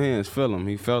feel my hands. Feel him.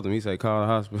 He felt him. He said, call the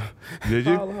hospital. Did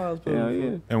Call you? the hospital. Hell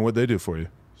yeah. And what'd they do for you?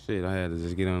 Shit, I had to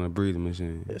just get on a breathing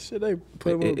machine. That shit they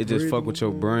put him on It just fuck breathing with your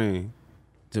machine. brain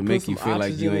to Put make you some feel like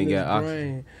you oxygen ain't in got his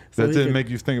oxygen. brain so That he didn't can- make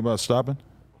you think about stopping?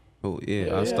 Oh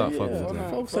yeah, I stopped fucking with that.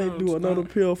 Folks ain't do another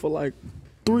pill for like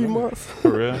 3 months.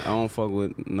 For real? I don't fuck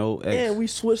with no X. And we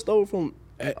switched over from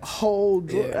whole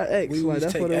drug X. we Like used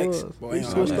that's to what take it X, was. boy, We ain't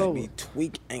gonna switched lie, over. be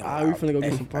tweak. Ain't Ah, gonna we lie. finna go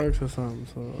get Hey, some perks or something.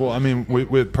 So. Well, I mean,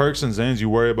 with Perks and Xans, you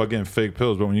worry about getting fake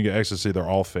pills, but when you get ecstasy, they're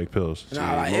all fake pills.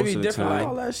 Nah, like most it be of the different. time. Like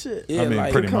all that shit. yeah, I mean,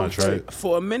 like, pretty it much, comes- right?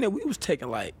 For a minute, we was taking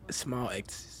like small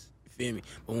ecstasies. You feel me?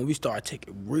 But when we started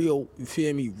taking real, you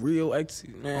feel me, real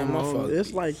ecstasy, man, motherfucker.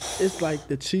 It's like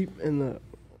the cheap and the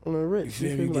rich. You feel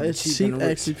You me? feel You me? get Like, it's the cheap cheap and the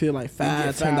rich. ecstasy pill, like You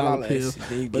get $5-10 pills, ecstasy,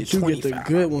 then you but get you get the $25.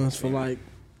 good ones for like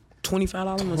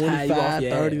 $25 was high. You off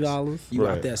your $25, ass. $30. You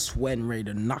Right. out there sweating, ready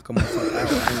to knock a motherfucker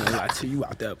out. I ain't gonna lie to you. You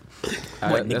out there. That's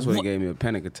nigga, what he gave me a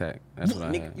panic attack. That's what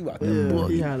I Nigga, had. you out there. Yeah, boy.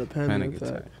 he had a panic Panic attack.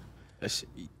 attack. That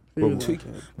shit be He was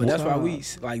tweaking. like, But that's why "Wow." we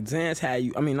like Zans had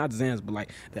you. I mean, not Zans, but like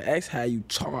the X had you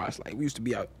charged. Like we used to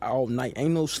be out all night.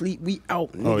 Ain't no sleep. We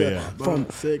out, nigga. Oh, yeah. From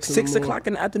Six in the 6 morning. o'clock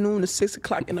in the afternoon to 6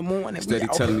 o'clock in the morning. Steady we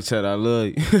out telling here. each other I love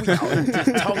you. We out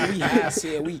just talking. We high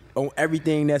said we on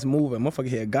everything that's moving. Motherfucker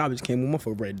here garbage can move.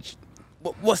 Motherfucker ready.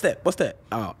 What's that? What's that?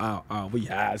 Oh, we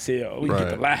high as hell. We get to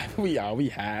Right. laugh. We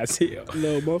high as hell.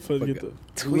 No, motherfucker get the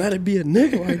Tweet. let it be a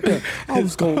nigga like that. I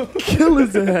was gonna kill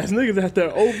his ass. Niggas out there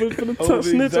open for the Over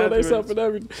snitch on exaggerate. themselves and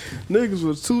everything. Niggas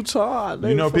was too charged. They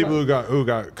You know was people like, who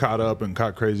got caught up and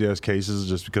caught crazy ass cases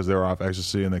just because they were off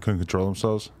ecstasy and they couldn't control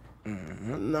themselves?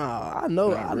 Nah, I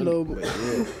know.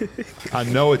 I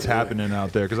know it's happening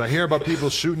out there because I hear about people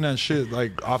shooting that shit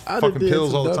like off I fucking done did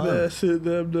pills some all the dumb time. ass shit.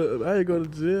 I ain't go to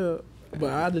jail, but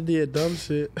I done did dumb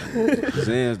shit.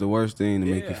 Zan's the worst thing to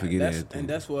make you forget that's, everything. and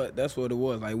that's what it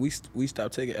was. Like we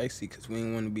stopped taking ecstasy because we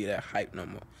didn't want to be that hype no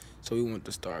more. So we wanted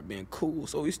to start being cool.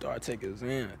 So we started taking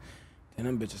Zan. And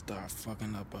them bitches start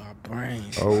fucking up our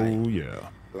brains. Oh yeah.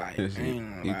 like That shit,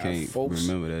 ain't you like, can't folks.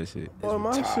 remember that shit. Oh,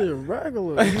 my retired. shit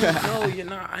regular. No, you're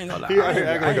not. I ain't gonna lie. He I ain't-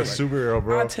 acting I like a ain't- superhero,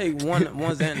 bro. I take one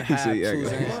Zan and a half, said he two acting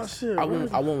like- My Zans. shit I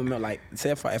won't regular. remember. Like,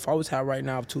 say if I was high right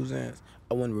now of 2 Zans,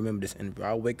 I wouldn't remember this interview.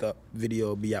 I'll wake up,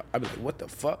 video be out. I'd be like, what the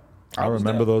fuck? I was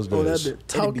remember there. those Oh, that days. bitch It'd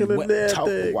talking be in wet- there, talk-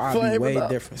 thing, I'd be flaming way up.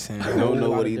 different. Son. Don't know A lot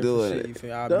what of he different doing. shit, you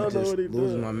feel? I'd Don't be know just what he losing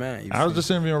doing. my mind. You I was feel?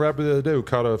 just interviewing a rapper the other day who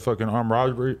caught a fucking armed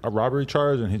robbery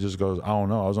charge, and he just goes, "I don't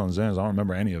know. I was on Xans. I don't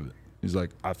remember any of it." He's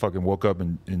like, "I fucking woke up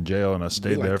in jail and I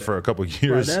stayed like there that. for a couple Right,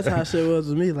 years." that's how shit was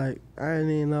with me. Like, I didn't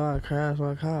even know I crashed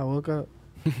my car. I woke up.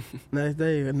 Next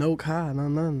day, no car, no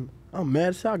nothing. I'm mad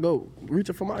as shit. I go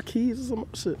reaching for my keys or some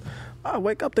shit. I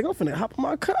wake up, think I'm finna hop in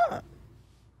my car.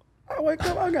 I wake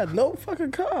up, I got no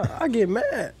fucking car. I get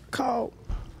mad. Call,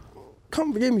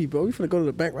 come get me, bro. We finna go to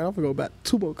the bank right now. I'm finna go back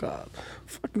 2 more cars.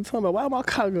 Fucking talking about why my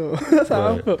car go? That's how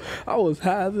I Right. felt. I was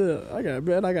high as hell. I got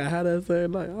mad. I got high that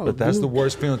same night. I was But that's the blue.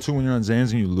 worst feeling too when you're on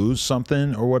Xans and you lose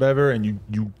something or whatever, and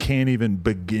you can't even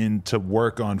begin to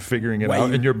work on figuring it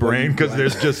out in your brain because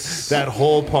there's just that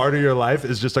whole part of your life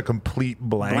is just a complete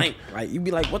blank. Like you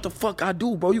be like, what the fuck I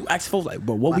do, bro? You ask folks like,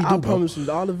 bro, what we I do, bro? promise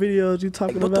you, all the videos you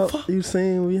talking what the about, fuck? you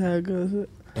seen we had good shit.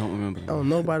 Don't remember. I don't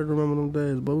nobody remember them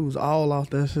days, but we was all off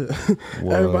that shit.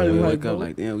 Everybody We was like, wake bro, up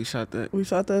like, damn, we shot that. we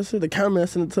shot that shit. The cameraman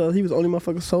sent it to us. He was the only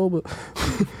motherfucker sober.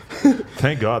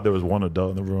 Thank God there was one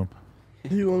adult in the room.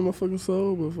 He was the only motherfucker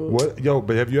sober. For What, yo?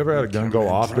 But have you ever had a gun go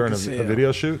Cameraman off drunk during as a hell.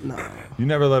 video shoot? Nah. You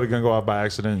never let a gun go off by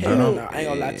accident in Hell general? no, I ain't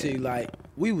gonna lie to you. Like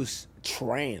we was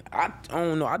trained. I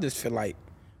don't know. I just feel like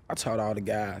I taught all the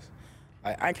guys.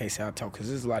 Like I can't say I taught because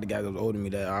there's a lot of guys that was older than me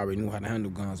that already knew how to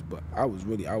handle guns. But I was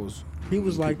He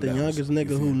was like the people that youngest was- nigga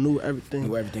you who feel me? knew everything.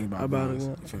 Knew everything about About it, guns. yeah.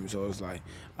 You feel me? So it's like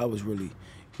I was really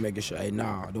making sure, hey,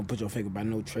 nah, don't put your finger by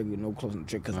no trigger, no close on the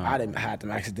trigger, because I didn't have them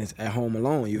accidents at home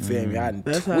alone. You feel me? I didn't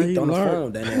That's how tweaked he on the learned.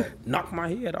 phone, then knocked my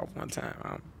head off one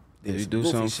time. If you It's do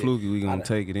goofy something shit. fluky, we gonna I done-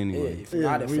 take it anyway. Yeah, if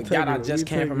I done we forgot I take it- just we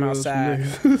came take from it outside.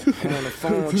 niggas. I'm on the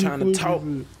phone trying to talk.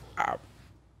 Fluky I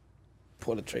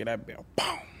pull the trigger, that bell, boom.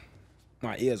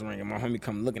 My ears ringing. My homie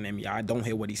come looking at me. I don't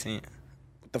hear what he's saying.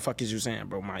 What the fuck is you saying,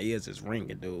 bro? My ears is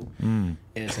ringing, dude. And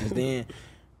since then,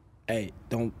 hey,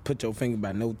 don't put your finger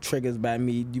by no triggers by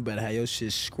me. You better have your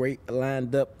shit straight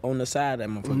lined up on the side of that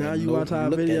motherfucker. Now you No- watch our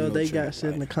look at video, no they trigger, got shit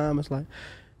in the like, comments like,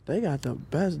 they got the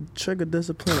best trigger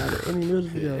discipline out of any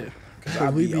music video. I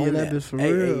we be be in on that bitch for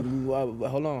hey, real. Hey,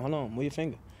 hold on, move your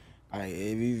finger. Like,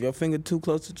 if your finger too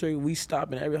close to the trigger, we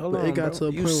stopping every. Hold But on, it got bro. to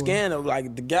a You point where- scan them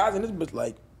like the guys in this bitch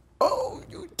like, oh,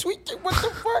 you tweaking? What the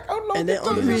fuck? I don't know. And what the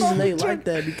only this is reason on they the like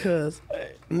trigger. that because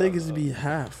niggas be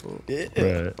high for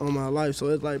Right. on my life. So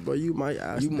it's like, bro, you might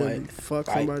accidentally might, fuck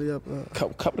like, somebody up.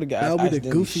 Couple of guys. That'll be the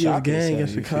accidentally goofiest shot gang in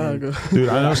themselves, you feel me? Chicago. Dude,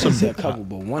 I know I some. said a couple,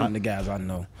 but one of the guys I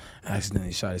know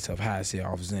accidentally shot himself high as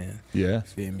hell off Zen. Yeah.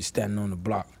 Feel me? Standing on the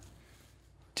block.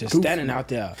 Just Goofy. standing out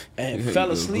there and Yeah, fell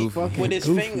you asleep goofy. with his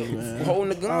Goofy, finger man. holding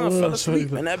the I gun, love fell asleep,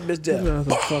 Trigger. and that bitch This there. guy's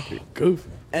a fucking goofy.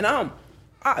 And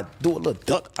I do a little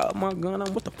duck out of my gun.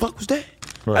 What the fuck was that?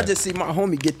 I Right. just see my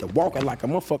homie get to walking like a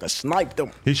motherfucker sniped him.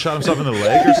 He shot himself in the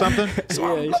leg or something? So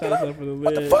Yeah, I'm he looking shot like, himself in the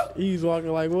what leg. the fuck? He's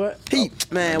walking like what? He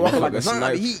man walking like a Motherfucker zombie.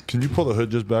 sniped. He Can you pull the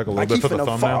hood just back a little like bit he for the finna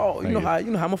thumbnail? fall. You Thank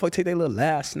know how motherfuckers take their little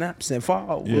last snaps and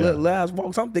fall. Yeah. Little last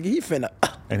walks. I'm thinking he finna.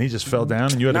 And he just fell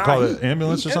down, and you had to call the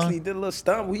ambulance or He something? did a little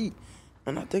stumble.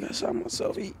 And I think I shot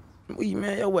myself.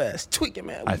 Man, your ass tweaking,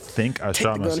 man. I think I Take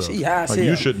shot the gun and myself. shit. He high as Like, you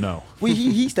hell. should know.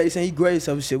 He stayed saying he grade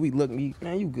stuff and shit. We look,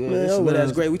 man, you good. Man, This your little ass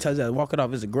ass- grade. We touch that. Walk it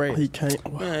off. It's a grade. He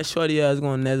can't. Man, shorty ass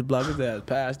going next block. His ass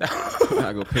passed out.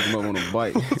 I go pick him up on a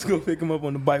bike. Let's go pick him up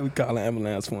on the bike. We call an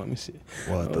ambulance for him and shit.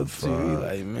 What the Gee, we fuck?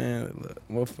 like, man, look,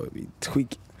 motherfucker be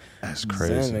tweaking. That's Zans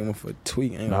crazy. ain't one for a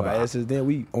tweak. Ain't Nah, gonna but lie. Since then,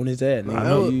 we on his ass. Nigga. Nah,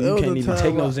 No, it you was can't a even time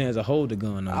take no I- Zans to hold the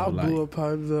gun. I On, blew like, a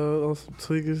pipe though on some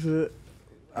tweaking shit.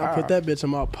 I put that bitch in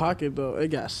my pocket though. It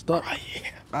got stuck.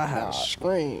 I had to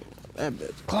scream. That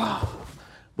bitch. Claw.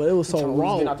 But it was so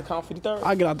wrong. out the car 53rd.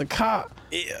 I get out the car.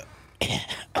 Yeah.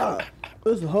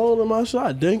 There's a hole in my shit.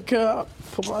 I didn't care. I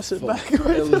put my shit back. It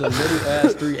was a little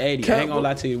ass 380. I ain't gonna Cap-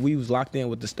 lie to you. We was locked in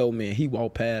with the store man. He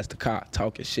walked past the car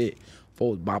talking shit.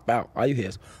 Folks bop out. All you hear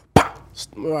is pop.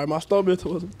 All right, my store bitch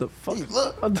was what the fuck.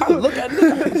 Look at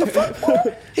nigga. The fuck,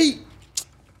 boy?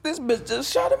 This bitch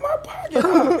just shot in my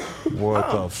pocket.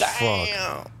 What the fuck?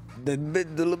 Damn. The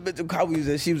little bitch of car we was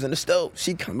in, she was in the stove.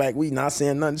 She come back, we not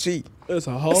saying nothing. It's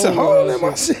a hole. It's a hole in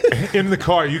my shit. In the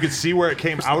car, you could see where it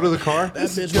came out of the car. That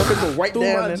bitch Go right through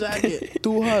down my there. jacket,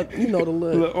 through her, you know the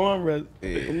little armrest.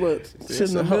 look, shit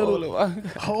in the middle,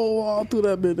 hole all through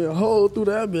that bitch, and hole through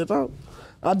that bitch.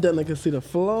 I definitely could see the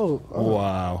flow.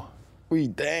 Wow. We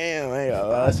damn, I ain't gonna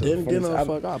lie. I didn't get no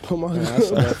fuck. I put my I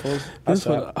saw that phone. I This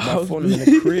saw one- my phone in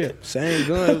the crib. Same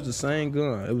gun. It was the same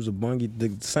gun. It was a bungie. The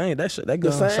same. That shit. That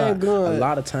gun same shot gun. a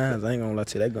lot of times. I ain't gonna lie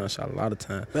to you. That gun shot a lot of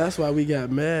times. That's why we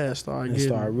got mad. Started And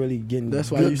getting. started really getting.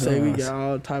 That's why good you say we guns. got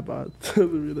all type of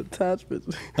artillery and attachments.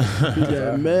 We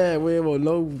got mad. We ain't want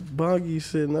no buggy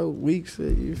shit, no weak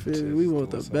shit. You feel me? We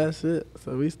want the best shit.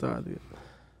 So we started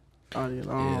all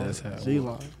that's how it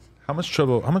G-Lock. How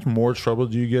much more trouble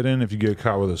do you get in if you get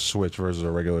caught with a switch versus a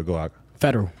regular Glock?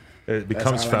 Federal. It That's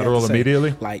becomes all I got federal to say.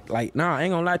 immediately? Like, nah, I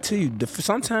ain't gonna lie to you.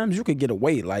 Sometimes you could get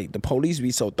away. Like, the police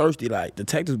be so thirsty, like,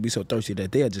 detectives be so thirsty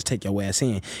that they'll just take your ass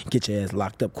in, get your ass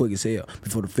locked up quick as hell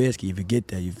before the feds can even get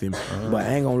there, you feel me? But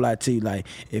I ain't gonna lie to you, like,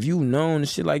 if you known and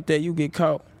shit like that, you get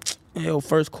caught, hell,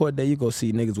 first court day, you go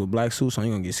see niggas with black suits on,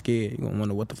 you gonna get scared. You gonna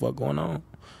wonder what the fuck going on.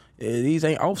 These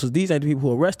ain't officers. These ain't the people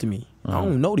who arrested me. I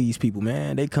don't know these people,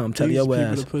 man. They come tell These your people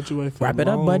ass, to put you away for wrap a it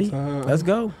up, long buddy. time. Let's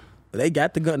go. They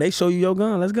got the gun. They show you your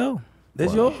gun. Let's go.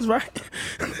 That's yours, right?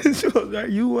 That's yours, right?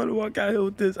 You want to walk out here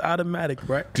with this automatic,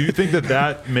 right? Do you think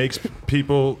that makes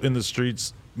people in the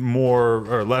streets more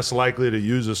or less likely to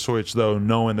use a switch, though,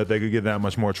 knowing that they could get that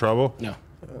much more trouble? No.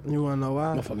 You wanna know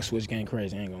why? Motherfucker switch game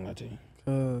crazy. I ain't gonna lie to you.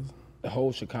 Cause The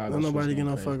whole Chicago. don't nobody switch get game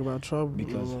no crazy. fuck about trouble.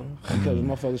 Because no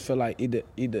more. motherfuckers feel like either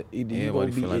you Everybody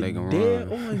gonna feel like they be can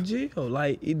dead run. or in jail.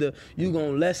 Like either you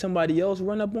gonna let somebody else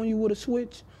run up on you with a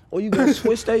switch, or you gonna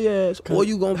switch their ass, or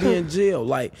you gonna be in jail.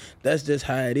 Like that's just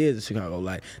how it is in Chicago.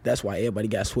 Like that's why everybody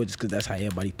got switches, cause that's how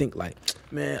everybody think. Like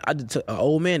man, I just an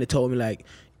old man that told me like,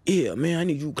 yeah man, I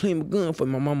need you to clean my gun for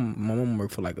me. My mom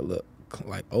worked for like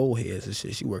old heads and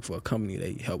shit. She worked for a company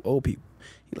that help old people.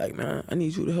 He like, man, I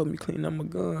need you to help me clean up my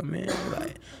gun, man.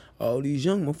 Like, all these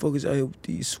young motherfuckers out here with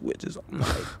these switches. I'm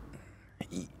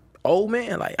like, old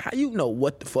man, like, how you know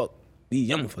what the fuck these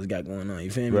young motherfuckers got going on?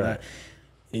 You feel me? Right. Like,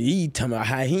 he talking about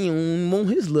how he don't want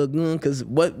his little gun, cause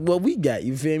what we got,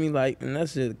 you feel me? Like, and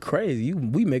that's just crazy.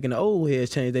 We making the old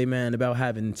heads change their mind about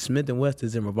having Smith and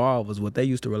Wessons and revolvers, what they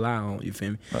used to rely on. You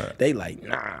feel me? Right. They like,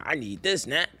 nah, I need this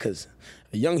now, cause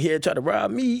a young head try to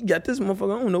rob me. He got this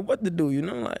motherfucker. I don't know what to do. You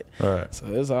know, like. Right. So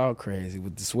it's all crazy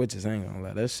with the switches. I ain't gonna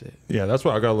lie, that shit. Yeah, that's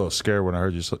why I got a little scared when I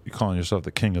heard you calling yourself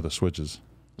the king of the switches.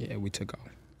 Yeah, we took off.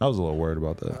 I was a little worried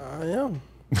about that. I am.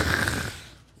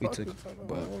 We took,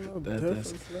 but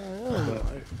that's. I am.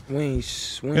 Like,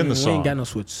 We In the song. ain't got no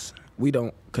switches. We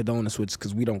don't condone the switches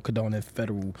because we don't condone in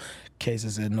federal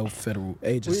cases and no federal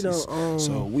agencies.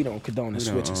 So we don't condone the We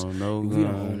don't switches. own no We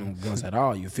don't guns. own no guns at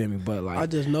all. You feel me? But like I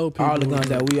just know people. all the guns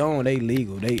that we own, they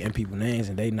legal. They in people's names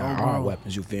and they not Oh, our bro.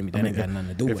 weapons. You feel me? That ain't got nothing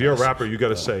to do with If you're a us. rapper, you got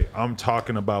to say, I'm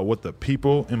talking about what the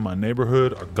people in my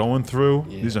neighborhood are going through.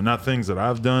 Yeah. These are not things that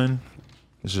I've done.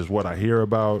 It's just what I hear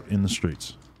about in the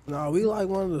streets. Nah, we like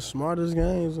one of the smartest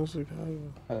games in Chicago.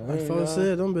 Like folks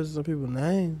said, them bitches are people's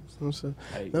names. Them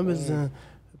shit. Them bitches,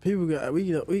 people got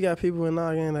we got people in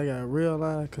our game that got real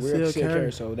life concealed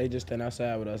carry. So they just stand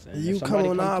outside with us. And You if somebody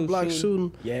come on our through block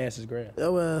shooting, your ass is grabbed.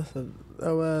 your ass,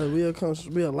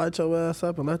 we'll light your ass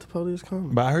up and let the police come.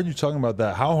 But I heard you talking about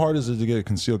that. How hard is it to get a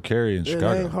concealed carry in It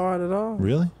Chicago? ain't hard at all.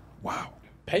 Really? Wow.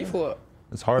 Pay for it.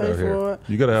 It's hard Pay out here. for it.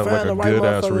 You got to have like Find a the right good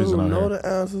ass motherfucker reason who out know here. the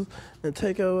answers and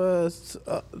take your ass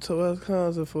to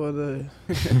Wisconsin for a day.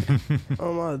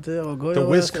 On my deal, go To your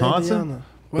ass to Wisconsin? Indiana.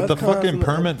 But the fucking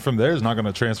permit from there is not going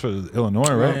to transfer to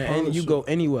Illinois, right? And you go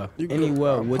anywhere,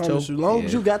 with your. As long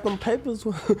as you got them papers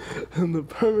and the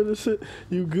permit and shit,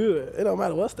 you good. It don't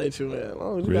matter what state you in. As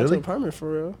long as you got your permit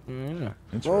for real. Yeah.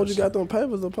 As long as you got them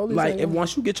papers, the police. Like if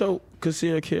once you get your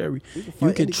concealed carry,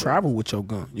 you can travel with your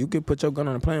gun. You can put your gun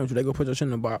on a plane with you. They go put your shit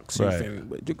in the box. You feel me?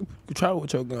 But you can travel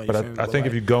with your gun. But I think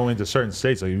if you go into certain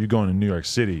states, like if you go into New York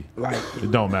City, like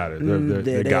it don't matter.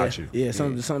 They got you. Yeah,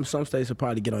 some states will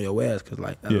probably get on your ass because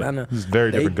like Atlanta, it's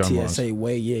very different gun laws. TSA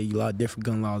way, you lot different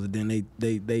gun laws, and then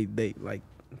they like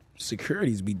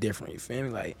securities be different. You feel me?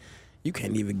 Like you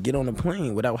can't even get on a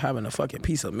plane without having a fucking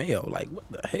piece of mail. Like what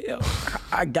the hell?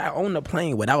 I got on the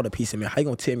plane without a piece of mail. How you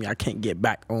gonna tell me I can't get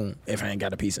back on if I ain't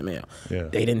got a piece of mail? Yeah.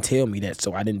 They didn't tell me that,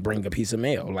 so I didn't bring a piece of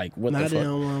mail. Like what the fuck? They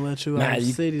don't want to let you out of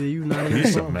the city. You not even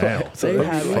piece of mail. They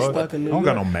have me stuck in New York. I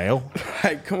don't got no mail.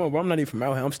 Like come on, bro. I'm not even from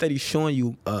out here. I'm steady showing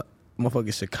you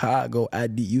motherfucking Chicago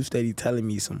ID. You steady telling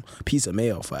me some piece of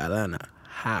mail for Atlanta.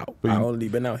 How? I only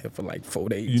been out here for like 4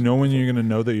 days. You know when you're gonna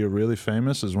know that you're really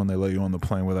famous is when they let you on the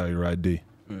plane without your ID.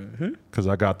 Because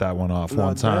I got that one off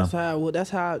one time. That's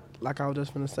how. Like I was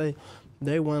just gonna say,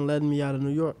 they weren't letting me out of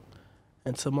New York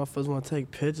until motherfuckers want to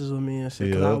take pictures with me and shit.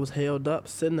 Because I was held up,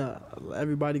 sitting there,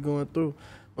 everybody going through.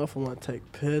 Motherfuckers want to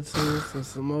take pictures and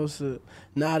some more shit.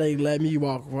 Now they let me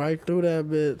walk right through that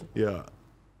bit. Yeah.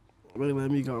 They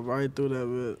let me go right through that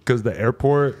bit. Because the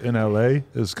airport in LA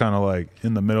is kind of like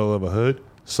in the middle of a hood.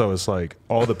 So it's like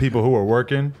all the people who were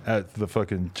working at the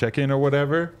fucking check-in or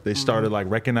whatever, they started like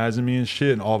recognizing me and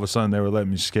shit. And all of a sudden they were letting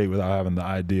me skate without having the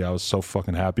ID. I was so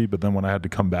fucking happy. But then when I had to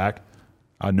come back,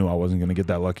 I knew I wasn't going to get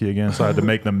that lucky again. So I had to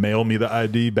make them mail me the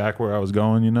ID back where I was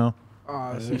going, you know?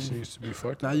 Oh, This shit used to be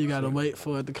fucked. Now you got to wait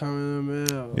for it to come in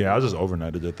the mail. Yeah, I just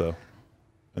overnighted it though.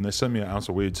 And they sent me an ounce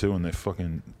of weed too, and they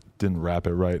fucking didn't wrap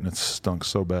it right, and it stunk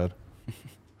so bad.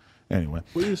 Anyway.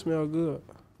 Weed smell good.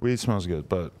 Weed smells good,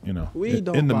 but you know, weed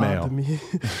don't in the bother mail. me.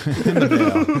 In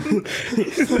the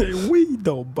mail. Weed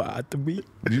don't bother me.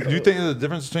 Do you think there's a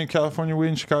difference between California weed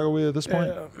and Chicago weed at this point?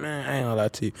 Man, I ain't gonna lie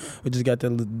to you. We just got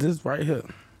this right here.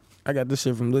 I got this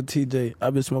shit from Lil TJ.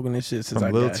 I've been smoking this shit since From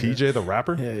I Lil got TJ, here. the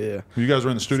rapper? Yeah. You guys were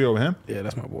in the studio with him? Yeah,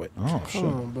 that's my boy. Oh, shit.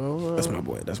 Come on, bro. That's my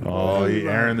boy. That's my Oh, boy. he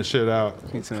airing the shit out.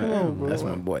 Come on, bro. That's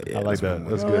my boy. Yeah, I like that.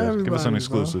 That's good. Give us an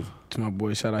exclusive. That's my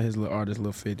boy. Shout out his little artist,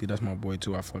 Lil 50. That's my boy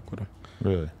too. I fuck with him.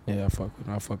 Really? Yeah, I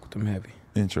fuck with him heavy.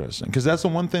 Interesting. Because that's the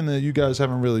one thing that you guys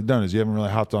haven't really done is you haven't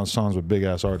really hopped on songs with big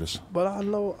ass artists. But I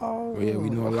know all. Yeah, we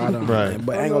know a lot of them. Right. Man.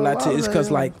 But I ain't gonna lie to you, it's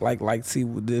cause like see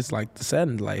with this like the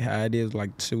setting, like how it is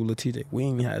like shit with Lil TJ. We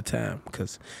ain't had time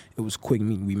because it was quick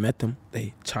meeting. We met them,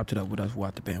 they chopped it up with us,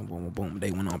 walked the band, boom, boom, boom.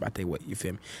 They went on about their way, you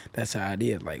feel me? That's how it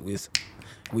is. Like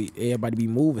everybody be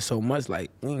moving so much,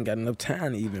 like we ain't got enough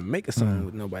time to even make a song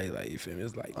with nobody, like you feel me?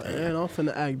 It's like and I'm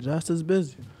finna act just as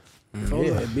busy.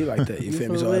 Yeah, it be like that. You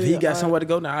feel me? So if he got somewhere to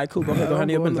go, now, all right, cool. Go ahead, go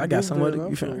handle your business. I got somewhere to.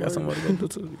 You feel me? I got somewhere to go do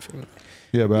too. You feel me?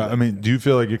 Yeah, but I mean, do you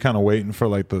feel like you're kind of waiting for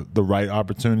like the right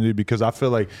opportunity? Because I feel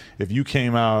like if you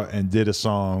came out and did a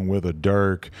song with a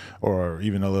Dirk or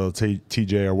even a little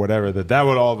TJ or whatever, that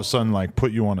would all of a sudden like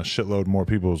put you on a shitload more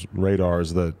people's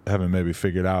radars that haven't maybe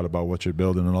figured out about what you're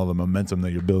building and all the momentum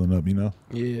that you're building up. You know?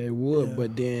 Yeah, it would.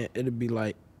 But then it'd be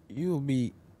like you'll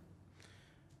be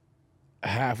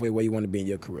halfway where you want to be in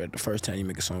your career the first time you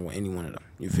make a song with any one of them.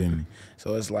 You feel me?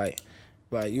 So it's like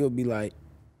you'll be like,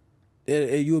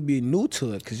 you'll be new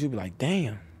to it because you'll be like,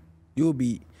 damn. You'll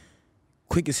be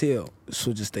quick as hell,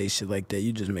 switch a stage, shit like that.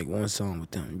 You just make one song with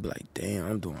them. You be like, damn,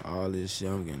 I'm doing all this shit.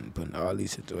 I'm getting put in all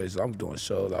these situations. I'm doing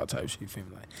shows, all type of shit. You feel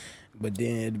me? Like, but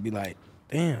then it'd be like,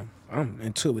 damn, I'm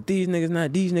into it with these niggas now.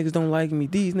 These niggas don't like me.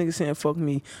 These niggas saying fuck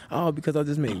me. All because I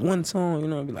just made one song. You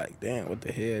know, I'd be like, damn, what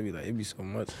the hell? It'd be like, it'd be so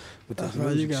much with this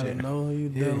music You gotta shit. know who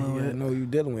you Yeah, dealing with. know who you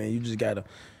dealing with. You just gotta,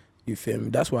 you feel me?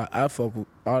 That's why I fuck with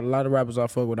a lot of rappers. I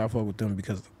fuck with them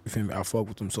because you feel me. I fuck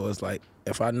with them. So it's like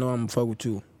if I know I'm fuck with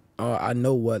you, I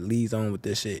know what leads on with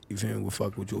this shit. You feel me? We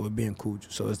fuck with you or being cool with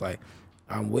you. So it's like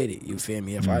I'm with it. You feel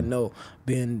me? If I know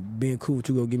being cool with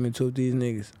you gonna get me into these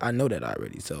niggas, I know that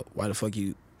already. So why the fuck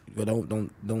you? But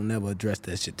don't never address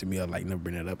that shit to me or like never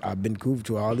bring it up. I've been cool with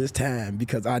you all this time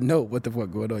because I know what the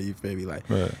fuck going on. You feel me? Like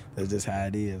that's just how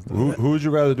it is. Who would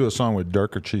you rather do a song with,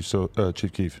 Dirk or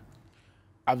Chief Keef?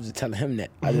 I was just telling him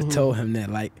that. I just told him that,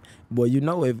 like, boy, you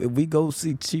know, if we go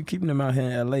see Chief keeping them out here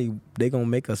in LA, they gonna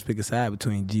make us pick a side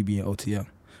between GB and OTL.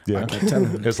 Yeah, I kept telling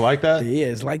him. It's like that. Yeah,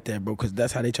 it's like that, bro. Because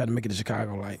that's how they try to make it in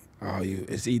Chicago. Like, Oh,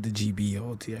 it's either GB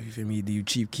or OTF. You feel me? Either you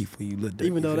Chief Keef or you Lil Durk.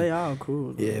 Even though they all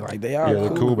cool. Yeah, like they all Yeah, they're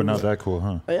cool. cool, but not that cool,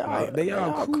 huh? They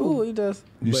all cool. You just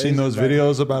You But seen it's those just like-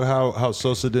 videos about how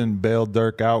Sosa didn't bail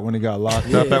Dirk out when he got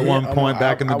locked up at one point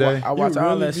back in the day? I watch You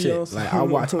all really that be shit. on Like some- I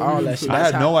watch all that shit. I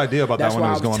had no idea about that That's when why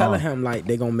it was I going was telling on. him like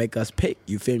they gonna make us pick.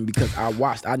 You feel me? Because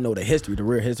I know the history, the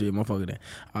real history of motherfucker. That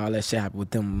all that shit happened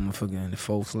with them motherfucking the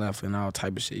folks left and all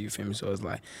type of shit. You feel me? So it's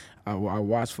like I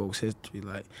watch folks' history.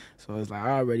 Like so it's like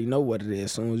I already know what it is.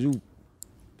 As soon as you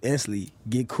instantly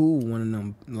get cool with one of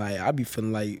them, like I be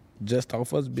feeling like just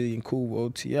off us being cool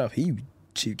with OTF, he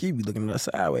be looking at us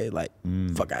sideways like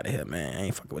fuck out of here, man. I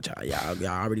ain't fucking with y'all. Y'all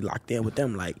already locked in with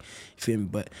them, like you feel me?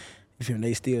 But you feel me?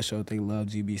 They still show they love.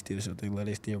 GB still show they love.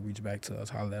 They still reach back to us,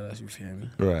 holler at us. You feel me?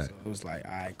 Right. So it was like,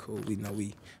 all right, cool. We know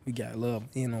we got love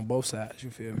in on both sides.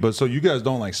 You feel me? But so you guys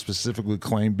don't like specifically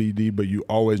claim BD, but you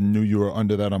always knew you were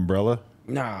under that umbrella?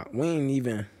 Nah, we ain't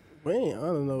even we ain't. I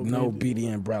don't know. no baby.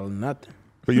 BD umbrella, nothing.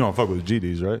 But you don't fuck with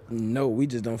GDs, right? No, we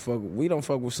just don't fuck. We don't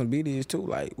fuck with some BDs too.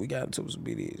 Like we got into some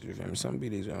BDs. You feel me? Some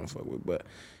BDs we don't fuck with, but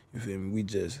you feel me? We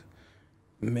just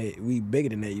we bigger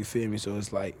than that. You feel me? So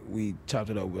it's like we chopped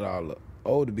it up with all the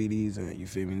older BDs and you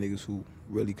feel me? Niggas who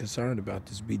really concerned about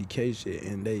this BDK shit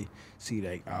and they see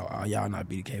like, oh, y'all not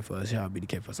BDK for us, y'all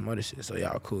BDK for some other shit. So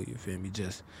y'all cool. You feel me?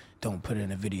 Just don't put it in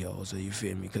the videos. Or you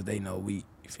feel me? Because they know we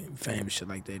you feel me? Famous shit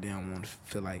like that. They don't want to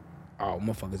feel like, oh,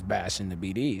 motherfuckers bashing the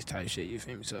BDs type shit, you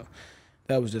feel me? So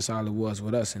that was just all it was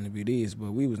with us in the BDs,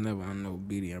 but we was never on no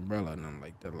BD umbrella or nothing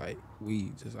like that. Like,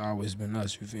 we just always been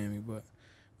us, you feel me? But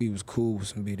we was cool with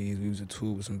some BDs. We was a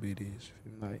tool with some BDs. You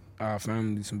feel me? Like, our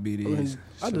family, some BDs. I mean,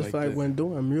 I shit just feel like that. when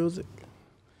doing music,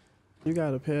 you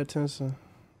gotta pay attention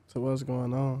to what's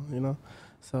going on, you know?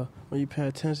 So when you pay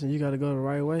attention, you gotta go the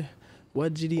right way.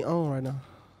 What GD on right now?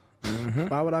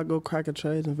 Why would I go cracking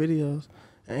trades and videos?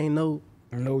 Ain't no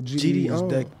GD on.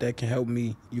 that can help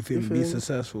me, you feel You me, feel be me?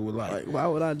 successful with life. like why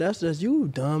would I? That's just you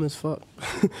dumb as fuck.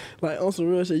 Like on some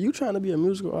real shit, you trying to be a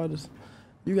musical artist.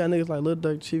 You got niggas like Lil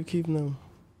Durk, Chief Keef, them.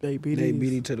 They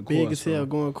BD to the big core, as hell, so-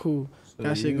 going cool. So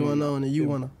Got shit you- going on, and you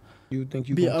wanna You think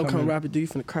you be an gonna come upcoming in- rapper? Do you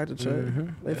finna crack the trade?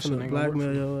 They That shit finna ain't gonna work blackmail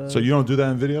for your ass. So you don't do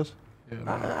that in videos?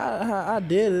 I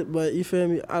did it, but you feel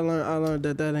me? I learned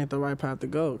that ain't the right path to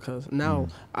go. Cause now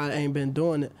I ain't been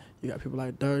doing it. You got people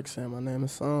like Dirk saying my name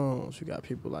is songs. You got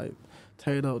people like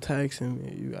Tato texting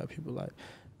me. You got people like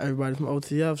everybody from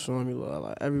OTF showing me love.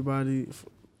 Like everybody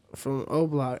from O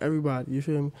Block. Everybody. You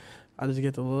feel me? I just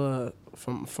get the love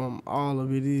from all of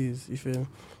BDs. You feel me?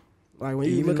 Like when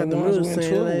you Even look at the the ones music we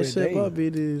scene, tour it ain't with, shit they- but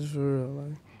BDs for real.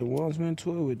 Like The ones we in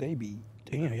tour with, they be,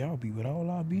 damn, y'all be with all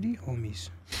our BD homies.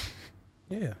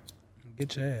 Yeah.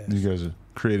 Get your ass. You guys are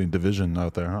creating division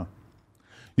out there, huh?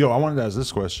 Yo, I wanted to ask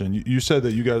this question. You said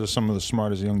that you guys are some of the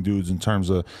smartest young dudes in terms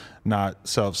of not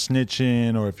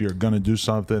self-snitching, or if you're going to do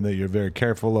something that you're very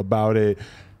careful about it.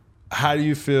 How do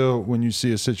you feel when you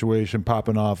see a situation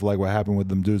popping off like what happened with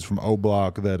them dudes from O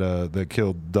Block that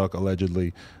killed Duck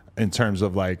allegedly, in terms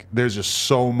of like there's just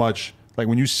so much, like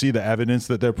when you see the evidence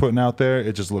that they're putting out there,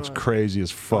 it just looks crazy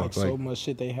as fuck. Like, so Like, much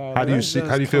shit they had. how do you That see? just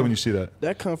How do you feel come- when you see that?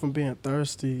 that come from being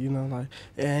thirsty, you know, like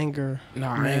anger.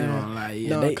 Nah, I ain't gonna lie. Yeah,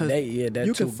 No, 'cause that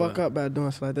you too, can fuck but up by doing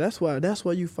stuff like that. That's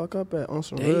why you fuck up at on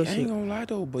some They real ain't shit. gonna lie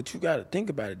though, but you gotta think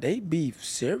about it. They be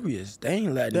serious. They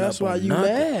ain't letting That's up why on you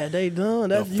nothing. mad. They done.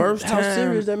 The That's first how time,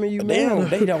 serious that mean you they mad. don't,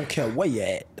 they don't care where you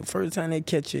at. The first time they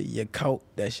catch you, you caught.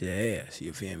 That's your ass.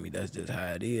 You feel me? That's just how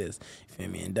it is. You feel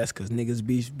me? And that's cause niggas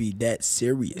be that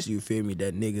serious. You feel me?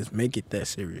 That niggas make it that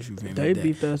serious. You feel me? They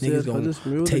be that serious niggas for gonna this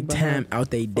music take time behind-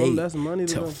 out they Oh, day that's money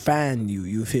to to them. find you.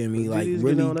 You feel me? Like GDs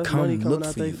really get on, that's come money coming look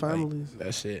out for they you. families. Like,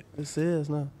 that shit. It is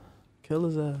now.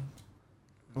 Killers ass.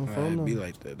 On Nah, phone it be number.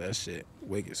 like that. That shit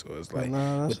wicked. So it's like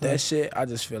Nah, that's with that not- shit, I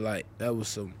just feel like that was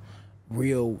some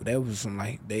real. That was some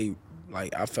like they.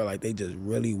 Like I felt like they just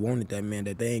really wanted that man,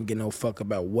 that they ain't get no fuck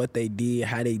about what they did,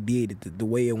 how they did it, the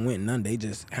way it went. None. They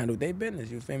just handled their business.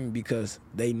 You feel me? Because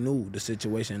they knew the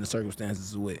situation and the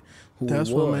circumstances with who That's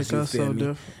it what was. make you us feel so me?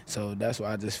 different. So that's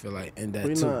why I just feel like, and that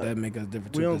We too, not- that make us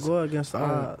different too. We don't 'cause go against the I don't-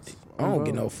 odds. I don't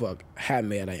get Bro. no fuck how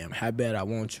mad I am, how bad I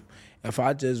want you. If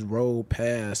I just roll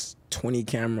past 20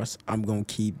 cameras, I'm gonna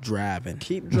keep driving.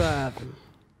 Keep driving.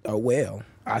 Oh well,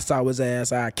 I saw his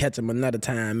ass. I catch him another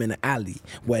time in the alley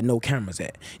where no cameras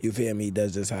at. You feel me?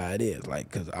 That's just how it is.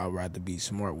 Like, cause I'd rather be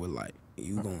smart with like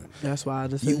you going. That's why I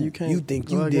just said you can't. You think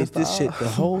go you did against the this shit odds. the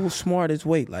whole smartest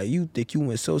way. Like you think you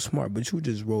went so smart, but you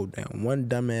just rolled down one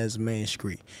dumbass main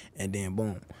street and then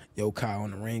boom, your car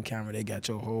on the ring camera. They got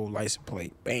your whole license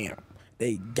plate. Bam.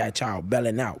 They got y'all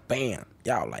belling out. Bam.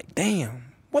 Y'all like damn.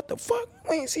 what the fuck?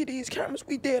 We ain't see these cameras.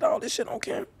 We did all this shit on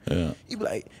camera. Yeah. You be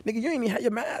like, nigga, you ain't even have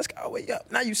your mask all the way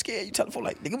up. Now you scared. You tell the phone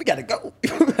like, nigga, we gotta go.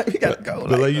 We gotta go.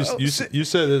 But like oh, you said,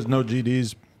 there's no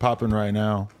GDs popping right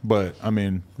now. But I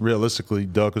mean, realistically,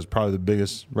 Duck is probably the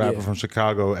biggest rapper from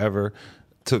Chicago ever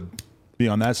to be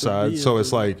on that side. So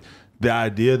it's like the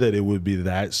idea that it would be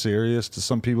that serious to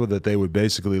some people that they would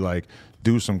basically like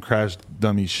do some crash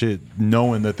dummy shit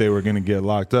knowing that they were going to get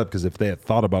locked up, because if they had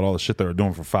thought about all the shit they were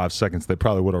doing for 5 seconds, they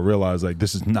probably would have realized like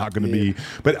this is not going to be.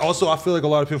 But also I feel like a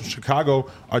lot of people from Chicago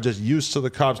are just used to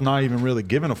the cops not even really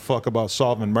giving a fuck about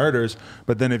solving murders.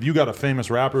 But then if you got a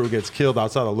famous rapper who gets killed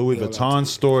outside a Louis Vuitton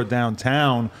store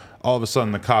downtown, all of a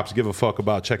sudden the cops give a fuck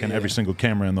about checking every single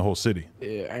camera in the whole city.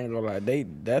 Yeah, I ain't gonna lie.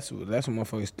 That's what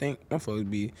motherfuckers think. Motherfuckers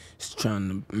be trying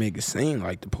to make it seem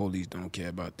like the police don't care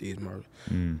about these murders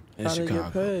in How they Chicago.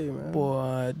 get paid, man?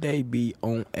 Boy, they be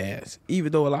on ass.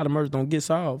 Even though a lot of murders don't get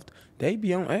solved, they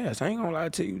be on ass. I ain't gonna lie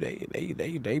to you.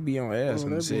 They be on ass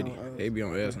in the city. They be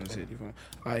on ass in the city.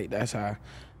 Like that's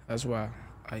why.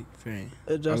 Like, fam,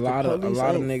 a lot of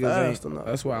niggas ain't. Enough.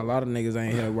 That's why a lot of niggas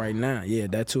ain't here right now. Yeah,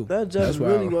 that too. That's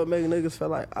really what make niggas feel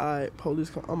like, all right, police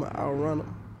come, I'ma outrun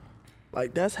them.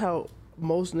 Like that's how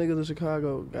most niggas in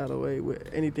Chicago got away with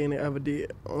anything they ever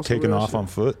did. Taking off on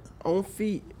foot, on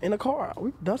feet, in a car.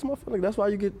 That's my feeling. That's why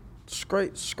you get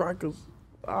strikers.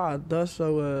 Dust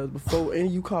your ass before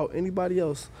you call anybody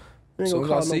else. They ain't gonna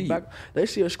call no back. They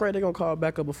see a straight, they gonna call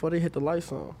back up before they hit the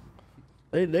lights on.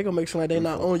 They gonna make sure like they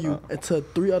not on you until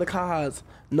 3 other cars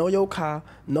know your car,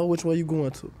 know which way you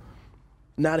going to.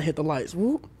 Now they hit the lights.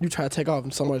 Whoop, you try to take off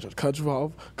and somebody just cut you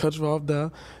off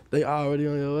down. They already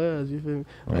on your ass, you feel me?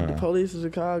 Like the police in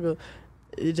Chicago,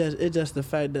 it just the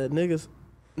fact that niggas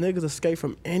escape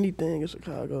from anything in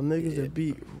Chicago. Niggas that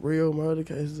beat real murder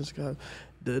cases in Chicago.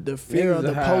 The fear of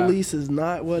the police is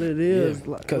not what it is,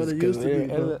 like what it used to be.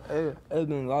 There's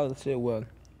been a lot of shit where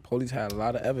police had a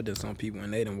lot of evidence on people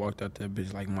and they done walked out that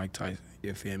bitch like Mike Tyson,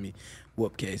 you feel me?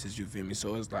 Whoop cases, you feel me?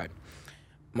 So it's like,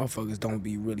 motherfuckers don't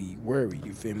be really worried,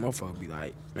 you feel me? Motherfuckers be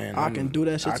like, man, I can do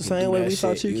that shit the same way we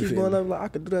saw Chief keep going up, like, I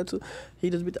could do that too. He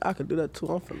just be, I could do that too.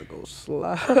 I'm finna go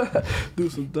slide, do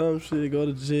some dumb shit, go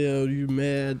to jail, you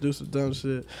mad, do some dumb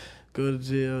shit, go to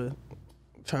jail,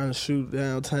 trying to shoot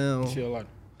downtown.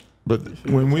 But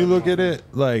when we look at it,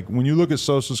 like when you look at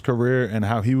Sosa's career and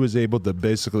how he was able to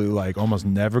basically like almost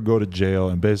never go to jail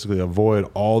and basically avoid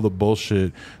all the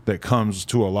bullshit that comes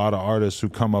to a lot of artists who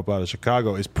come up out of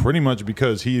Chicago, it's pretty much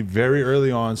because he very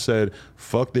early on said,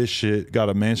 fuck this shit, got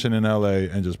a mansion in LA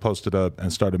and just posted up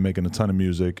and started making a ton of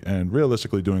music and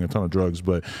realistically doing a ton of drugs.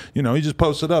 But, you know, he just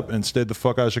posted up and stayed the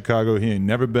fuck out of Chicago. He ain't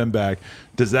never been back.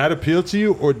 Does that appeal to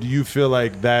you, or do you feel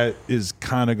like that is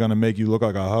kind of going to make you look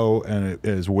like a hoe and it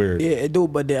is weird? Yeah, it do,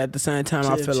 but at the same time,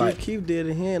 I feel like Chief did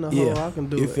it, he ain't a hoe, I can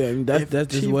do it. You feel me?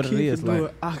 That's just what it is.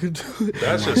 Like, I can do it.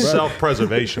 That's just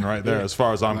self-preservation right there, as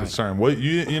far as I'm concerned.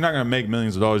 You're not going to make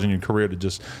millions of dollars in your career to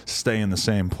just stay in the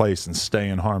same place and stay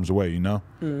in harm's way, you know?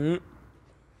 Mm-hmm.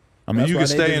 I mean, you can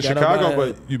stay in Chicago,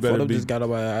 but you better be.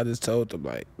 I just told them,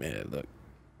 like, man, look,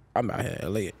 I'm out here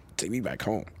in LA. Take me back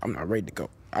home. I'm not ready to go.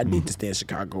 I need to stay in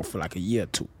Chicago for like a year or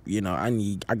two. You know,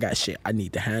 I got shit I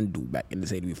need to handle back in the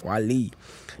city before I leave.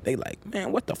 They like,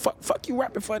 man, what the fuck? Fuck you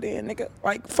rapping for then, nigga?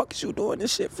 Like, fuck is you doing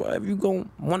this shit for? If you gon'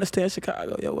 want to stay in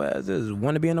Chicago, your ass just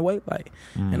want to be in the way. Like,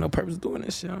 ain't no purpose doing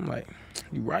this shit. I'm like,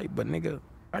 you right, but nigga,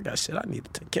 I got shit I need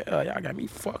to take care of. Y'all got me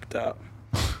fucked up.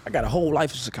 I got a whole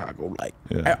life in Chicago. Like,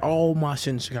 all my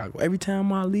shit in Chicago. Every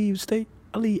time I leave state,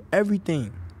 I leave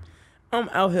everything. I'm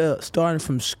out here starting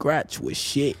from scratch with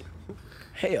shit.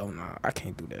 Hell nah, I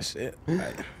can't do that shit.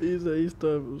 Like, he said he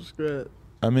started from scratch.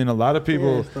 I mean, a lot of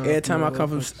people. Every time I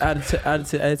come from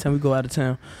every time we go out of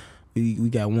town, we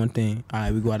got one thing. All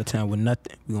right, we go out of town with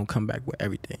nothing. We gonna come back with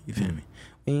everything. You feel me?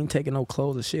 We ain't taking no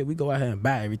clothes or shit. We go out here and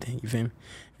buy everything. You feel me?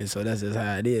 And so that's just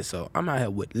how it is. So I'm out here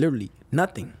with literally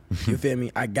nothing. You feel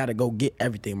me? I gotta go get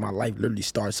everything. My life literally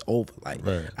starts over. Like,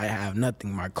 I have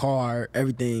nothing. My car,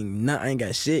 everything. I ain't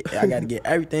got shit. I gotta get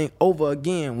everything over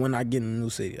again when I get in a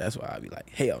new city. That's why I be like,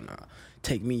 hell nah.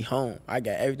 Take me home. I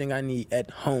got everything I need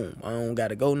at home. I don't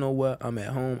gotta go nowhere. I'm at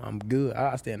home. I'm good.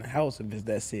 I'll stay in the house if it's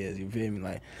that serious. You feel me?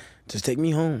 Like, just take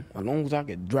me home. As long as I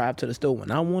can drive to the store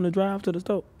when I want to drive to the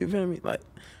store. You feel me? Like,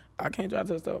 I can't drive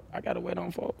to the store. I gotta wait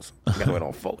on folks. I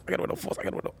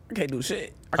can't do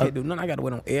shit. I can't do nothing. I gotta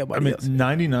wait on everybody else.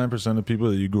 99% of people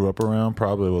that you grew up around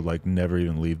probably would like never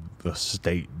even leave the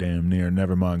state, damn near.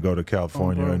 Never mind go to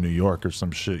California or New York or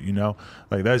some shit, you know?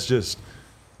 Like, that's just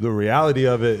the reality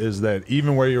of it, is that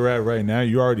even where you're at right now,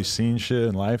 you already seen shit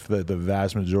in life that the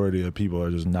vast majority of people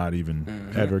are just not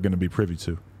even ever gonna be privy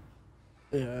to.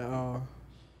 Yeah,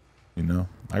 You know,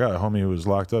 I got a homie who was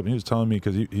locked up. And he was telling me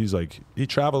because he's like he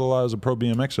traveled a lot as a pro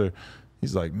BMXer.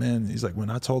 He's like, man, he's like, when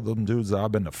I told them dudes that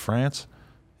I've been to France,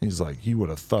 he's like, he would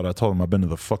have thought I told him I've been to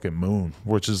the fucking moon,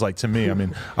 which is like, to me, I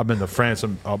mean, I've been to France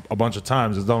a bunch of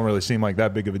times. It don't really seem like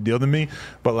that big of a deal to me.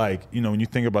 But like, you know, when you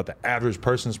think about the average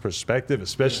person's perspective,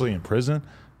 especially in prison,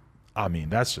 I mean,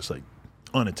 that's just like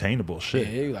unattainable shit.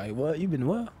 Yeah, you like, what? You been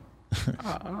what?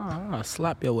 I'll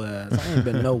slap your ass. I ain't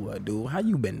been nowhere, dude. How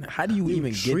you been? How do you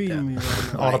even get treating me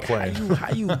that? right On a plane.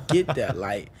 How you get that?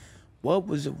 Like,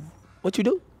 what you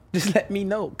do? Just let me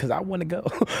know, cause I want to go.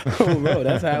 Bro,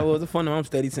 that's how it was. I'm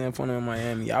steady saying fun in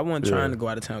Miami. I wasn't trying to go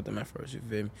out of town with them at first. You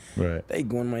feel me? Right. They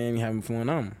going to Miami having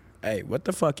fun. Hey, what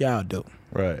the fuck y'all do?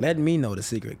 Right. Let me know the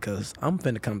secret, cause I'm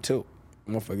finna come too.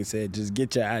 Motherfucker said, just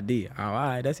get your ID. All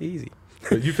right, that's easy.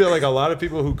 But you feel like a lot of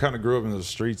people who kind of grew up in the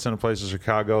streets in a place in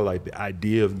Chicago, like the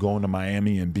idea of going to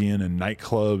Miami and being in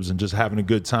nightclubs and just having a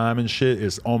good time and shit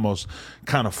is almost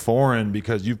kind of foreign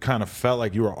because you've kind of felt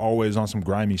like you were always on some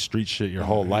grimy street shit your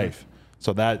whole life.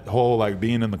 So that whole like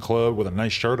being in the club with a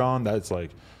nice shirt on, that's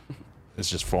like, it's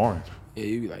just foreign. Yeah,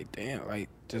 you be like, damn, like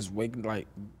just waking, like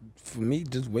for me,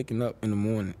 just waking up in the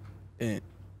morning and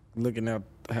looking out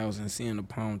the house and seeing the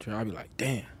palm tree, I be like,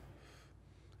 damn.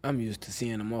 I'm used to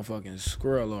seeing a motherfucking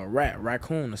squirrel or a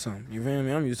raccoon or something. You feel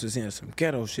me? I'm used to seeing some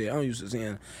ghetto shit. I'm used to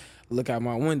seeing, look out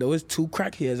my window, it's two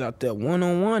crackheads out there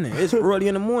one-on-one, and it's early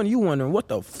in the morning. You wondering what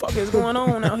the fuck is going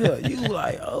on out here? You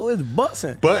like, oh, it's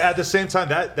busting. But at the same time,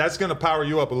 that's going to power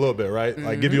you up a little bit, right?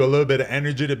 Like give you a little bit of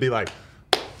energy to be like,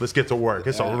 let's get to work.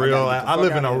 It's a real, I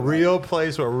live in a real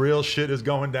place where real shit is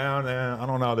going down. And I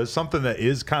don't know, there's something that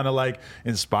is kind of like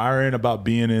inspiring about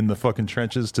being in the fucking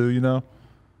trenches too, you know?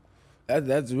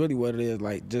 That's really what it is.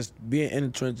 Like just being in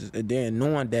the trenches and then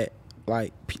knowing that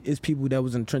like it's people that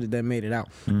was in the trenches that made it out.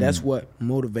 That's what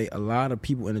motivate a lot of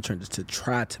people in the trenches to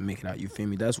try to make it out. You feel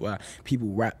me? That's why people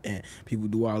rap and people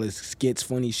do all this skits,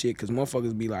 funny shit. Cause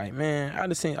motherfuckers be like, man, I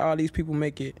just seen all these people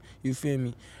make it. You feel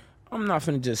me? I'm not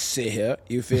finna just sit here.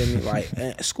 You feel me? Like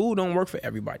and school don't work for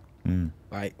everybody.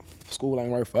 Like school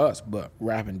don't work for us, but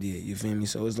rapping did. You feel me?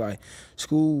 So it's like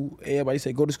school. Everybody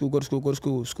say go to school, go to school, go to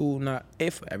school. School not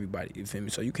it for everybody. You feel me?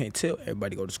 So you can't tell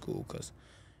everybody go to school because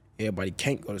everybody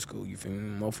can't go to school. You feel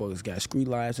me? Motherfuckers got street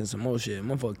lives and some more shit.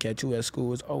 Motherfuckers catch you at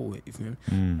school, it's over with. You feel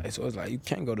me? Like, so it's like you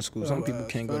can't go to school. Some people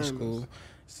can't go to school.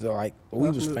 So like we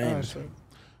was famous.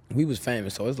 We was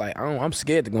famous, so it's like I'm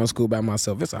scared to go to school by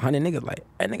myself. It's 100 niggas like,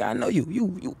 hey nigga, I know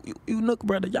you look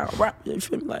brother, y'all rap. You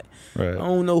feel me? Like, Right. I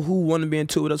don't know who want to be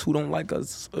into with us, who don't like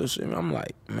us. So, I'm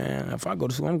like, man, if I go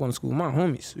to school, I'm going to school with my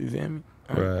homies. You feel me?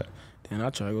 Right. Then I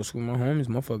try to go to school with my homies.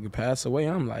 Motherfucker pass away.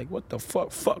 I'm like, what the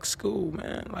fuck? Fuck school,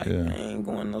 man. Like, Yeah. I ain't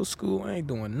going to no school. I ain't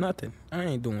doing nothing.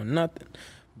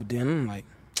 But then I'm like,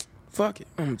 fuck it.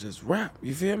 I'm just rap.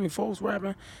 You feel me? Folks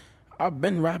rapping. I've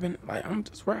been rapping, like, I'm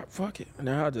just rap, fuck it. And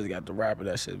then I just got the rapper,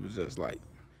 that shit was just like,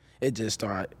 it just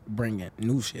started bringing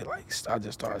new shit. Like, I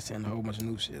just started seeing a whole bunch of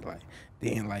new shit. Like,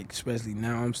 then, like, especially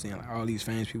now I'm seeing, like, all these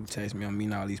famous people text me, I'm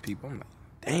meeting all these people. I'm like,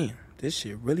 damn, this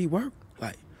shit really work.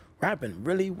 Like, rapping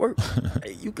really work.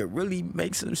 Hey, you could really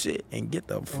make some shit and get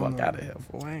the fuck out of here,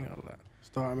 fool. I ain't gonna lie.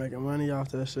 Start making money off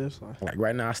that shit. So. Like,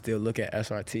 right now, I still look at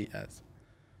SRT as,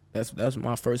 that's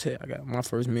my first hit. I got my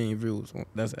first million views.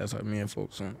 That's SRT, me and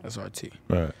folks on SRT.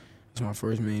 Right. That's my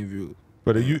first million views.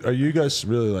 But are you guys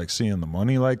really like seeing the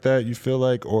money like that, you feel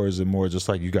like? Or is it more just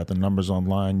like you got the numbers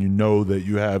online, you know that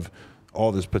you have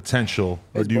all this potential?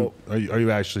 Or are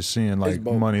you actually seeing like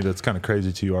money that's kind of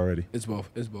crazy to you already? It's both.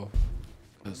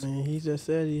 I mean, he just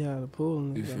said he had a pool.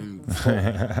 And You feel me?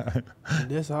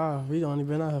 that's how we only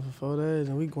been out here for 4 days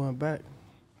and we going back.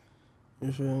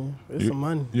 You feel me? It's some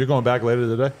money. You're going back later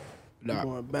today? Nah,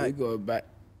 going back. we go back.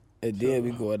 And then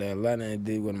we go to Atlanta and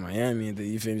then go to Miami and then,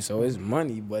 you feel me? So it's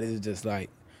money, but it's just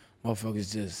like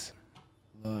motherfuckers just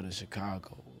love the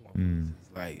Chicago.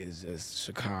 Like it's just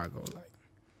Chicago. Like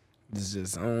it's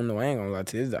just I don't know. I ain't gonna lie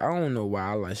to you. I don't know why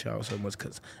I like Chicago so much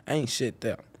because ain't shit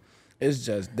there. It's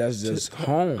just that's just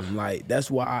home. Like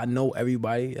that's why I know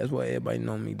everybody. That's why everybody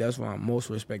know me. That's why I'm most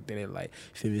respected. It like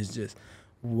feel me? It's just.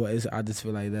 I just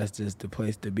feel like that's just the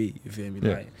place to be. You feel me?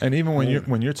 Yeah. Like, and even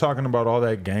when you're talking about all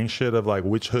that gang shit of like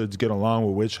which hoods get along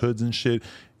with which hoods and shit,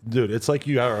 dude, it's like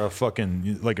you are a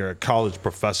fucking like a college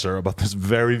professor about this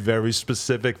very, very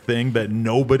specific thing that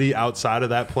nobody outside of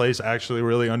that place actually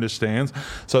really understands.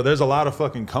 So there's a lot of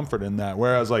fucking comfort in that.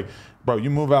 Whereas like, bro,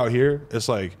 you move out here, it's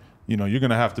like, you know, you're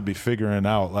gonna have to be figuring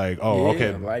out like, oh, yeah,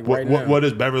 okay, like what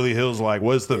is Beverly Hills like?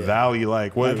 What's the Valley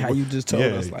like? What, like how you just told yeah.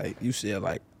 us, like you said,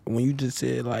 like when you just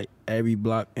said like every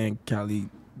block in Cali,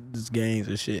 just gangs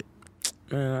and shit.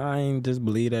 Man, I ain't just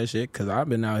believe that shit because I've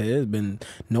been out here. It's been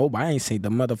nobody. I ain't seen the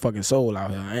motherfucking soul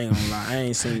out here. I ain't gonna lie. I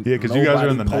ain't seen. Yeah, because you guys are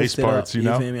in the nice parts, you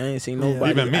know. Feel me? I ain't seen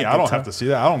nobody. Even me, I don't have to see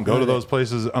that. I don't go to those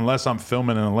places unless I'm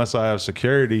filming and unless I have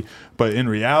security. But in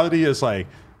reality, it's like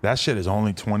that shit is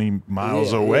only 20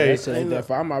 miles away.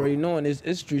 I'm already knowing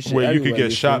it's street shit. Where you could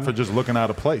get shot for just looking out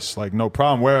of place, like no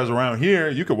problem. Whereas around here,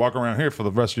 you could walk around here for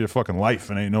the rest of your fucking life,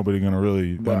 and ain't nobody gonna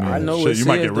really. But I know shit, you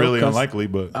might get really unlikely,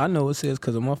 but I know it says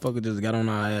because a motherfucker just got on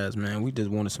our ass, man. We just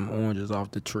wanted some oranges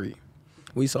off the tree.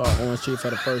 We saw an orange tree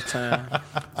for the first time.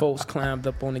 Folks climbed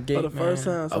up on the gate. For the first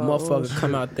time, a motherfucker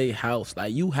come out their house.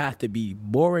 Like you have to be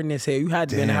boring as hell. You had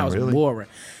to be in the house boring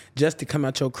just to come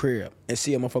out your crib and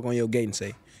see a motherfucker on your gate and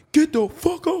say, "Get the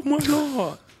fuck off my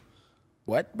lawn."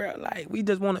 What, bro? Like, we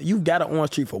just want to. You got an orange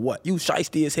tree for what? You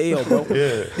shiesty as hell, bro.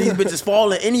 Yeah. These bitches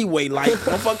falling anyway. Like,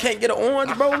 motherfucker can't get an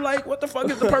orange, bro. Like, what the fuck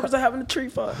is the purpose of having a tree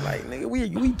for? Like, nigga,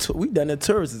 we done the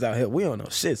tourists out here. We don't know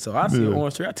shit. So I see an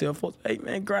orange tree. I tell folks, hey,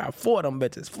 man, grab 4 of them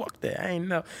bitches. Fuck that.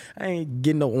 I ain't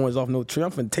getting no orange off no tree.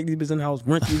 I'm finna take these bitches in the house,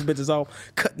 rinse these bitches off,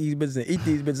 cut these bitches and eat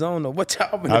these bitches. I don't know what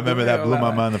y'all been I remember that blew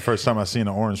my mind the first time I seen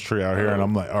an orange tree out here, and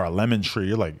I'm like, or a lemon tree.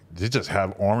 You're like, they just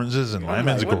have oranges and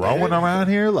lemons growing around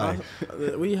here? Like,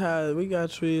 we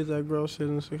got trees that grow shit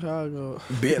in Chicago.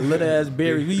 Little ass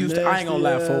berries. We used to. I ain't gonna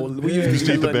lie, folks. We used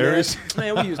to eat the berries.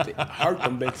 Man, we used to hurt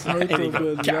them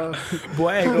bitches. Boy,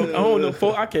 I ain't gonna. I don't know,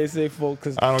 folks. I can't say folks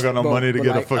because I don't got no money to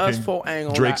get a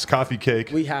fucking Drake's coffee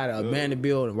cake. We had a abandoned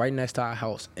building right next to our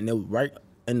house, and it was right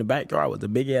in the backyard was a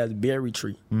big ass berry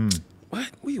tree. What?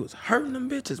 We was hurting them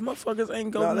bitches. Motherfuckers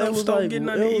ain't going to start getting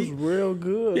nothing to eat. It was real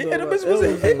good. Yeah, them bitches was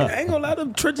it. I ain't gonna lie,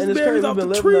 them trenches berries off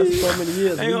the trees. So many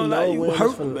years. I ain't gonna lie, you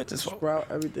hurt them bitches. Sprout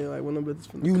everything like when them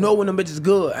bitches. You know when them bitches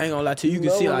good. I ain't gonna lie to you. You can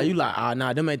see like you like,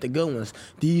 nah, them ain't the good ones.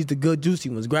 These the good juicy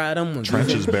ones. Grab them ones.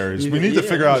 Trenches berries. We need to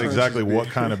figure out exactly what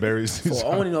kind of berries these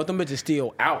are. I only know if them bitches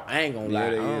still out. I ain't gonna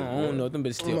lie. I don't know if them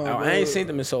bitches still out. I ain't seen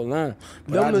them in so long.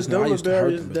 Them the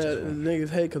berries that niggas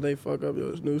hate because they fuck up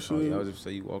your new shoes. I was just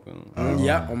say you walking.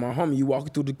 Yeah, on my homie, you walking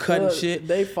through the cut and shit.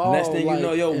 They fall. Next thing you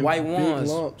know, your white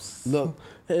ones. Lumps. Look,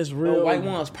 it's real. White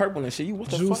ones purple and shit. You what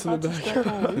the juice fuck?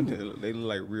 In the They look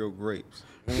like real grapes.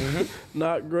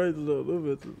 Not grapes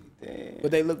though. But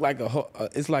they look like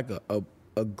it's like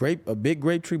a grape, a big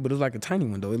grape tree, but it's like a tiny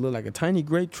one though. It look like a tiny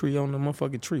grape tree on the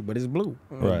motherfucking tree, but it's blue,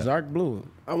 dark blue.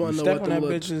 I want to know what them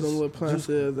little plants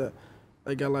is that.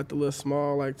 They got like the little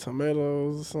small like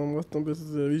tomatoes or something. What them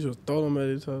bitches is? You just throw them at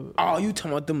each other. Oh, you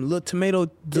talking about them little tomatoes?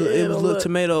 It was little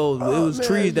tomatoes. It was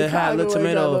trees that had little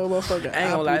tomatoes. I ain't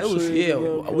gonna lie. It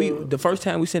was the first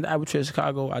time we sent the apple tree to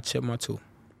Chicago, I chipped my tooth.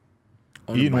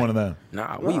 Eating one of them?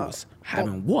 Nah, we was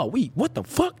having what? What the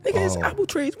fuck? Nigga, it's apple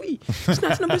trees. We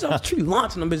snatching them bitches off the tree,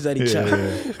 launching them bitches at each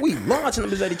other. We launching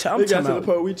them bitches at each other. We got to the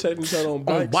point we chasing each other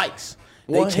on bikes.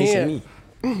 They chasing me.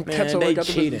 Man, they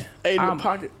cheating. In the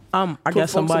pocket. I got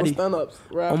somebody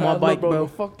on my bike, bro.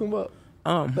 Fuck them up.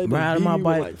 Riding my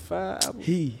bike.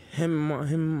 Him,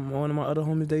 one of my other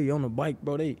homies, they on the bike,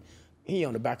 bro. He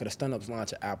on the back of the stand-ups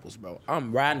launching apples, bro.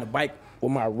 I'm riding the bike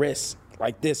with my wrist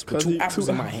like this with 2 apples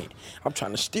in my hand. I'm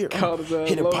trying to steer.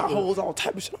 Hitting potholes, all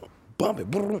type of shit. Bump it.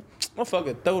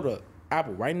 Motherfucker throw the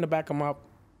apple right in the back of my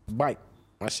bike.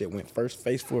 My shit went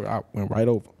face forward. I went right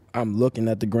over. I'm looking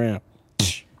at the ground.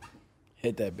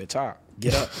 Hit that bitch out.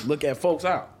 Get up. Look at folks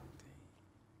out.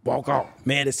 Walk off.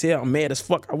 Mad as hell. I'm mad as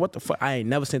fuck. What the fuck? I ain't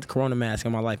never seen the corona mask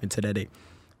in my life until that day.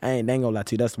 I ain't gonna lie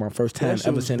to you. That's my first time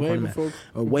ever seeing the corona mask.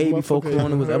 Way before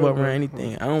corona was ever around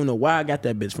anything. I don't know where I got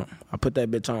that bitch from. I put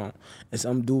that bitch on, and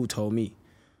some dude told me,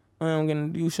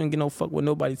 you shouldn't get no fuck what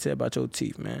nobody said about your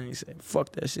teeth, man. He said,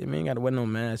 fuck that shit, man. You ain't gotta wear no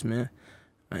mask, man.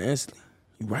 And instantly,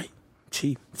 you right.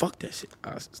 Cheap. Fuck that shit.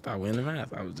 I started wearing the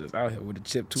mask. I was just out here with a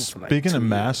chip tooth for like Speaking of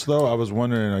masks, though, I was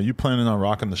wondering, are you planning on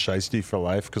rocking the shiesty for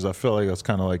life? Because I feel like that's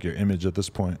kind of like your image at this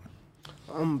point.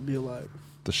 I'm gonna be like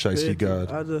the shiesty god.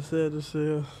 I just said this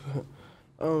shit.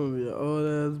 I'm gonna be an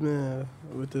old ass man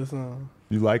with this on.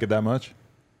 You like it that much?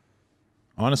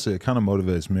 Honestly, it kind of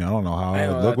motivates me. I don't know how I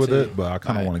would look with it, but I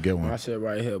kind of want to get one. My shit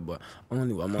right here, but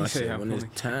only with my shit when it's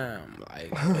time. Like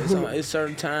it's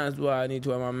certain times where I need to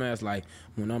wear my mask. Like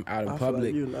when I'm out in public,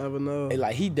 like you never know.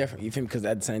 Like he different. You feel me? Because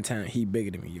at the same time, he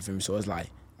bigger than me. You feel me? So it's like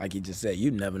he just said,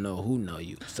 you never know who know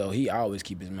you. So he always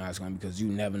keep his mask on because you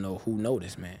never know who know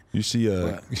this man. You see,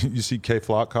 you see K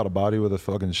Flock caught a body with a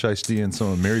fucking shiesty and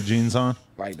some Mary jeans on.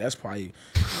 Like that's probably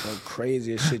the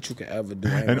craziest shit you could ever do.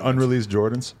 And unreleased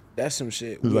Jordans. That's some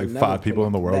shit. There's like 5 people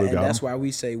in the world who got them. That's why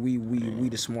we say we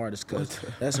the smartest, cause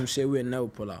that's some shit we'll never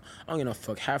pull out. I don't give no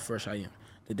fuck how fresh I am.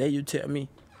 The day you tell me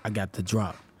I got the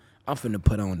drop, I'm finna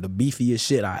put on the beefiest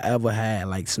shit I ever had,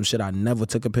 like some shit I never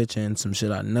took a picture in, some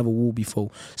shit I never wore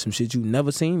before, some shit you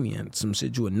never seen me in, some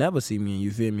shit you would never see me in.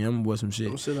 You feel me? I'm gonna wear some shit.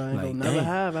 Some shit I ain't like, gonna never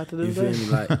have after this You day. feel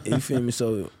me? Like, you feel me?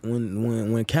 So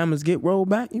when cameras get rolled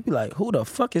back, you be like, who the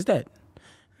fuck is that?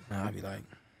 Nah, I be like,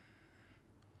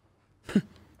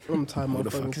 I'm talking who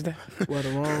the fuck is that? Wear the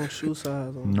wrong shoe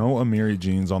size on. No Amiri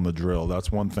jeans on the drill. That's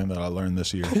one thing that I learned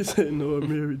this year. He said no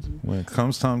Amiri jeans. When it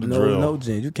comes time to No, drill, no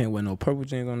jeans. You can't wear no purple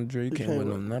jeans on the drill. You can't wear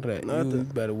no none of that. You nothing.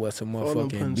 better wear some All them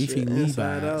motherfucking putting beefy shit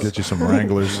inside Levi's. out. get you some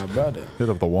Wranglers. My brother. Hit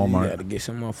up the You Walmart. gotta get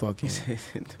some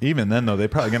motherfucking. Even then, though, they're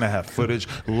probably gonna have footage.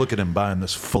 Look at him buying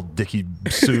this full dicky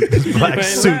suit, this black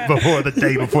suit before the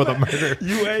day before the murder.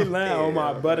 You ain't lying on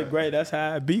my brother. Great, that's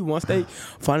how it be. Once they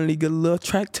finally get a little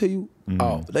track to you,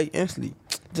 oh, they instantly.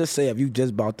 Just say if you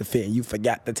just bought the fit and you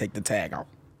forgot to take the tag off,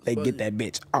 they get that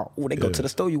bitch. Oh, they go to the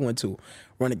store you went to,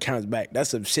 run the counts back. That's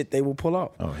some shit they will pull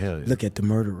off. Oh hell yeah! Look at the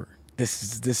murderer.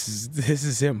 This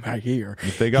is him right here.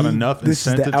 If they got enough this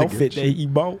is incentive the to outfit get that you- he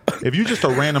bought. If you're just a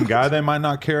random guy, they might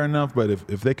not care enough. But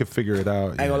if they could figure it out, I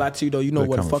ain't gonna lie to you though. You know They're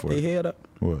what the coming fuck for they it. head up?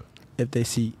 What? If they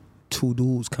see two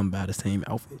dudes come by the same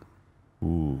outfit.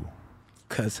 Ooh.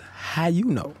 Cause how you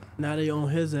know? Now they on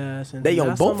his ass. And They on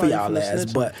now both of somebody y'all finna ass,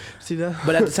 snitch but on. See that?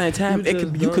 But at the same time,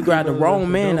 you could grab the wrong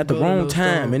man at the wrong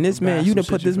time, and this man, you done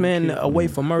put this man away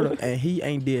for murder, and he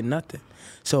ain't did nothing.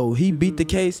 So he beat the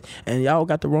case, and y'all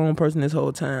got the wrong person this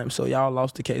whole time. So y'all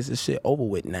lost the case. This shit over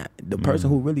with now. The person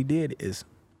who really did it is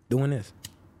doing this.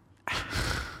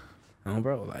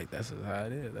 Bro, like that's just how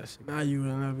it is. That shit. Now you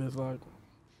in that bitch like,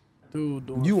 dude,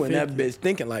 doing You and that 50. bitch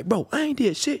thinking like, bro, I ain't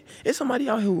did shit. It's somebody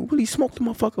out here who really smoked the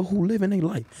motherfucker who living their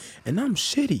life, and I'm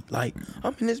shitty. Like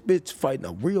I'm in this bitch fighting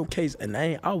a real case, and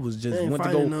I was just Ain't went to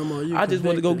fighting go. no more. You I just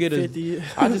went to go get convicted a.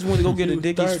 50. I just went to go get a You was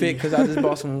Dickies 30. fit because I just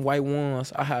bought some white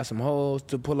ones. I had some hoes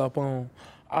to pull up on.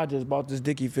 I just bought this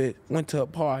Dickie fit, went to a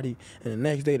party, and the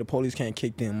next day the police came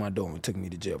kicked in my door and took me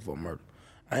to jail for a murder.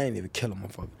 I ain't even kill a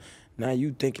motherfucker. Now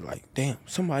you thinking like, damn,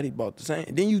 somebody bought the same.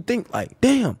 Then you think like,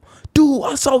 damn, dude,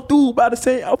 I saw dude buy the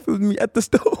same outfit with me at the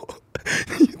store.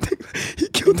 You think he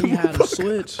killed the He had a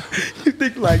motherfucker. switch. You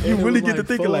think like, you And it really was get to like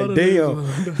thinking four like, of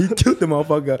damn, them. he killed the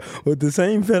motherfucker with the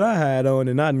same fit I had on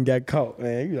and I didn't got caught.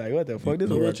 Man, you like, what the fuck? This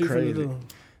So world what you crazy. finna do?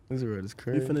 This world is You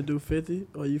crazy. finna do 50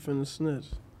 or you finna snitch?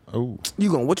 Oh.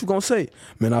 What you gonna say?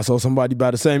 Man, I saw somebody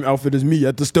buy the same outfit as me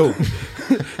at the store.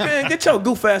 Man, get your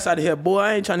goof ass out of here, boy.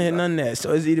 I ain't trying to hear none of that.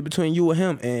 So it's either between you or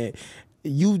him, and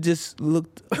you just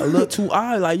looked a little too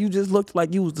odd. Like you just looked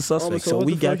like you was the suspect. So what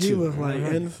we the fuck got he you. look like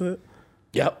innocent.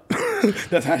 Yep.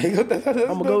 That's how he looked. I'm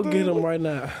gonna go get him right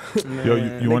now. Yo,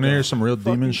 you want to hear some real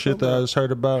demon shit that I just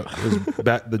heard about? Is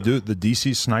back the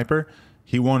DC sniper,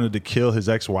 he wanted to kill his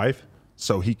ex-wife,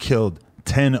 so he killed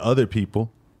 10 other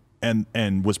people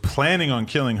and was planning on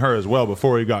killing her as well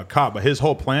before he got caught. But his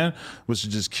whole plan was to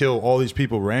just kill all these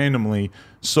people randomly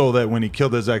so that when he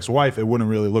killed his ex-wife, it wouldn't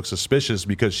really look suspicious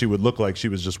because she would look like she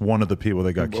was just one of the people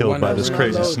that got But killed why by not this just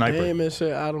crazy not sniper. Damn it,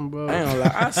 shit, Adam, bro. I ain't gonna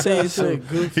lie. I say some.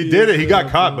 He did it. He got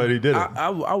caught, but he did it. I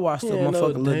watched a Yeah, no,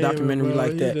 motherfucking little damn, documentary bro,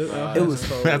 like you that. just- It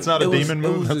was. That's not a it was- demon it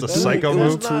move. was That's a dude- psycho it move.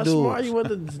 was That's two not smart. dudes. You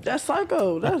went that's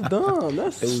psycho. That's dumb.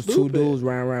 That's It was stupid. two dudes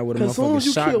riding around with a Cause as soon motherfucking as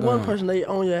you shotgun. kill one person, they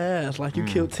on your ass like you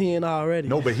killed 10 already.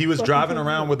 No, but he was driving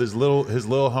around with his little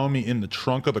homie in the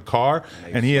trunk of the car,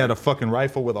 and he had a fucking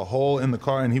rifle with a hole in the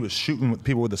car, and he was shooting with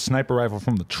people with a sniper rifle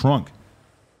from the trunk.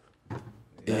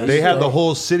 They had the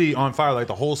whole city on fire, like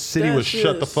the whole city That was shit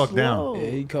shut the is fuck down. slow. Yeah,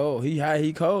 he cold.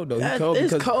 He cold though. He That cold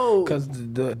is because cold. Because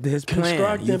his plan.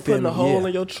 Constructing, you feel putting me? a hole Yeah.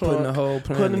 in your trunk, Putting a whole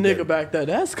plan. putting a together. nigga back there.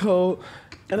 That's cold.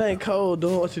 It ain't cold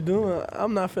doing what you're doing.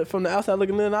 I'm not fit from the outside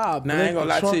looking in. Nah, I ain't gonna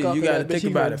lie to you. You gotta think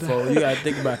about it, folks. You gotta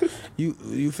think about it.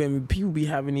 You feel me? People be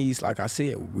having these, like I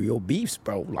said, real beefs,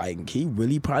 bro. Like he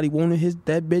really probably wanted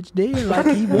that bitch dead. Like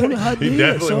he wanted her dead. He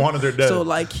definitely wanted her dead. So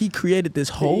like he created this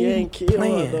whole ain't kill her,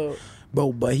 plan, though.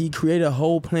 bro. But he created a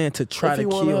whole plan to try If to you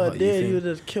kill want her. her you dead, feel you me?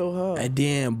 just kill her. And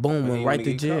then boom, went he right wanna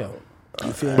to get jail. caught.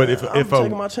 You feel But me? if I'm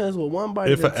taking a my chance with one bite.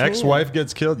 if an ex-wife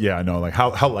gets killed, yeah, I know. Like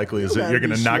how likely is You it you're gotta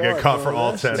gonna be not get smart, caught for bro.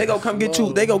 all That 10? shit- They gonna come get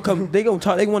you. They gonna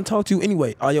talk. They want to talk to you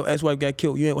anyway. Oh, your ex-wife got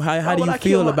killed. How do would you I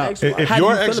kill feel my about? ex-wife? If how do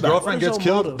your you feel about it? ex-girlfriend What is gets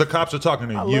your killed, motive? the cops are talking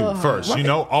to I you love her. first. You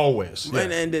know, always. Yeah.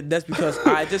 And that's because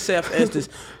I just say, for instance,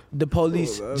 the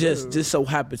police just so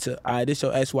happened to this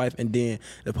your ex-wife, and then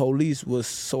the police was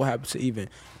so happy to even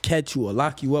catch you or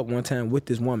lock you up one time with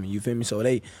this woman. You feel me? So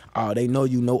they know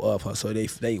you know of her, so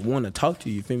they want to talk to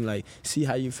you. You feel me? Like, see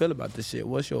how you feel about this shit.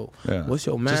 What's your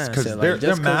mindset? Just because like,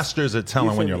 they're masters at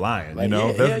telling when you're lying. Like, you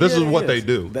know, this is what they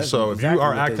do. So if you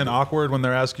are acting awkward when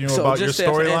they're asking you about your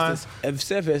storyline,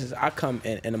 if I come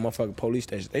in a motherfucking police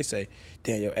station, they say,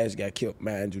 "Damn, your ex got killed,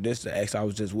 man. Andrew, this is the ex I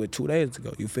was just with 2 days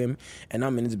ago." You feel me? And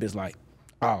I'm in this bitch like,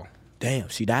 "Oh, damn,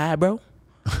 she died, bro.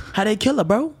 How they kill her,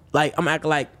 bro?" Like, I'm acting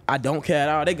like I don't care at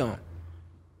all. They gone,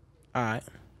 all right.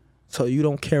 So you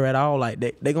don't care at all? Like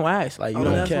they gonna ask, like, you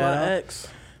don't care at all? Ex.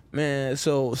 Man,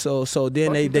 so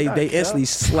then they instantly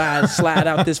slide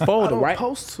out this folder, right?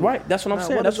 Right, that's what I'm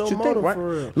saying. That's what you think, right?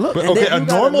 Look, but okay, a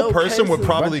normal person would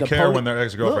probably care when their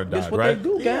ex-girlfriend died, right?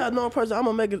 Yeah, a normal person. I'm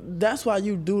gonna make it. That's why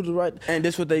you do the right. And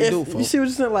this what they do. You see what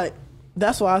you're saying? Like,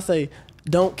 that's why I say,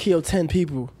 don't kill 10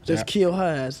 people. Just kill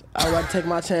her ass. I'd rather take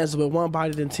my chances with one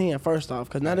body than 10, first off.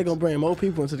 Because now they're going to bring more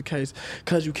people into the case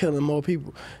because you killing more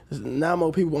people. Now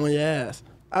more people on your ass.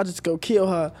 I just go kill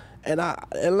her, and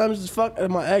let me just fuck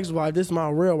my ex-wife. This is my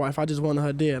real wife. I just wanted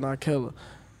her dead, and I kill her.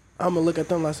 I'm going to look at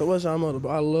them like, so what's your mother?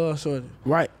 I love Shorty.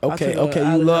 Right. Okay,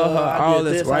 you love her, all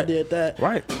this, right? I did that.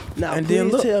 Right. Now, and please then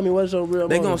look, tell me what's your real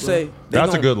they motive, gonna say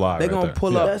that's a good lie. They gonna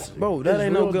pull up, bro. That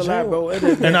ain't no good lie, bro.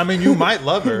 And I mean, you might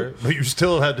love her, but you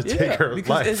still had to take her because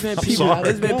life. It's been people. I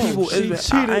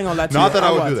ain't gonna lie to you. Not that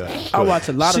I would do that. I watch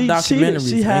a lot of documentaries.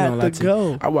 She had to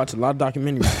go. I watch a lot of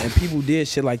documentaries, and people did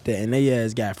shit like that, and they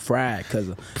ass got fried because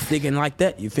of thinking like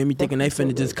that. You feel me? Thinking they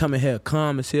finna just come in here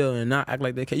calm as hell and not act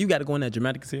like they can. You got to go in there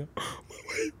dramatic as hell.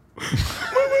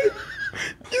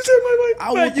 You said my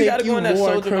I would think you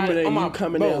more incriminating you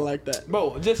coming in like that.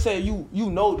 Bro, just say you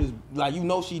know this, like, you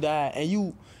know she died, and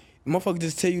you motherfucker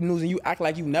just tell you news and you act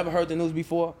like you never heard the news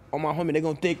before. On my homie, they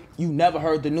gonna think you never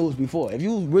heard the news before. If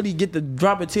you really get the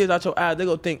dropping tears out your eyes, they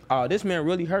gonna think, oh, this man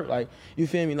really hurt. Like, you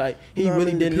feel me? Like, he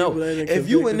really didn't know. If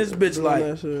you in this bitch like,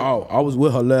 oh, I was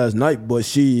with her last night, but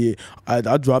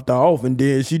I dropped her off and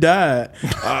then she died.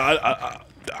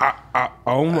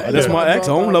 That's my ex.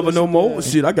 I don't love her no more.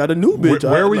 Shit, I got a new bitch.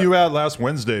 Where were you at last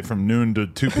Wednesday from noon to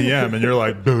 2 p.m. and you're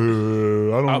like,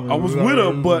 I was with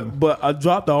her, but I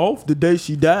dropped her off the day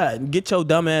she died. Get your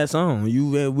dumb ass on.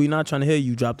 We not trying to hear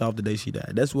you dropped off the day she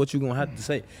died. That's what you gonna have to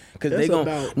say. Because they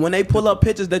when they pull up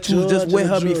pictures that you was just with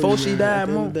her before she died,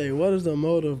 what is the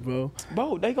motive, bro?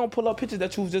 Bro, they gonna pull up pictures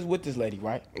that you was just with this lady,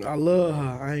 right? I love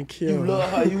her. I ain't killed her. You love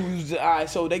her. All right,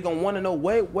 so they gonna want to know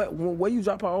where you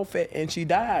drop her off at and she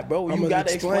died, bro. You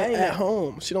gotta explain at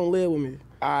home. She don't live with me.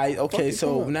 Alright, okay,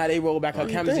 so now they roll back her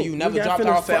cameras and you never dropped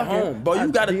her off at home. Bro,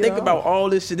 you gotta think about all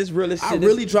this shit. This real shit. I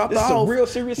really dropped her off. Real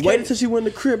serious case. Wait until she went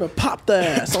in the crib and popped the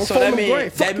ass. So that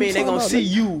mean they gonna see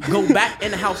you go back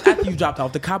in the house after you dropped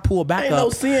off. The cop pull back ain't up. No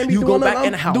seeing me you go back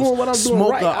in the house. Doing what I'm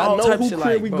doing right. I know who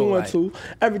crib we going to. to.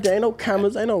 Everything. Ain't no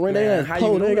cameras. Ain't no rain. They ain't got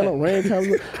no rain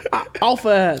cameras. Off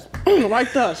her ass.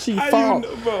 Right there. She fall.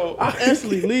 I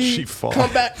instantly leave. She fall.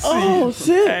 Come back. Oh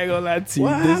shit. I ain't gonna lie to you.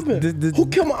 What happened? Who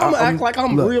killed my? I'm gonna act like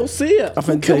I'm real serious. I'm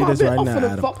finna tell you this right now.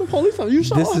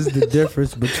 This is the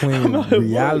difference between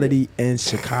reality and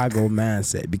Chicago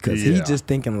mindset, because he just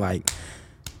thinking like,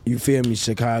 you feel me,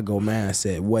 Chicago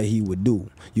mindset, what he would do.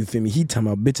 You feel me? He talking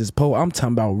about bitches po. I'm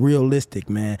talking about realistic,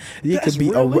 man. It could be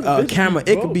a camera.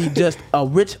 It could be just a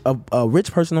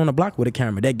rich person on the block with a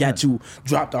camera that got you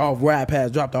dropped off, ride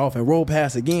past, dropped off, and roll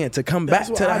past again to come back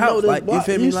to the house. Like, you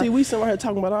feel me? You see, we sitting right here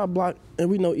talking about our block, and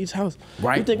we know each house.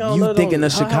 Right. You thinking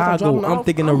of Chicago. I'm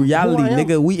thinking of reality,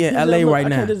 nigga. We in LA right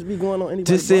now.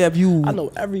 Just say if you. I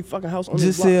know every fucking house on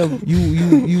this block. Just say if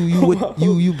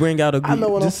you bring out a group. I know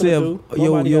what I'm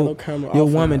finna do. Your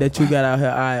woman that you got out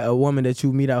here, a woman that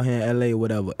you meet out here in LA or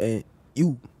whatever, and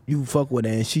you fuck with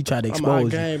her and she try to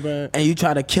expose you, and you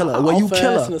try to kill her. Well, you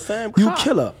kill her. You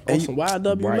kill her. And some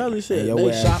YW Melly shit.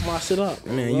 They shot my shit up.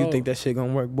 Man, you think that shit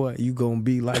gonna work, boy? You gonna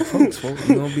be like folks.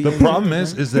 You gonna be. The problem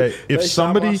is that if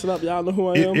somebody, y'all know who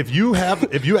I am. if you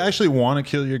actually want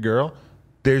to kill your girl,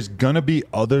 there's gonna be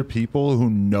other people who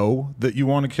know that you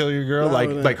want to kill your girl,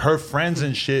 like her friends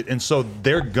and shit, and so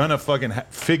they're gonna fucking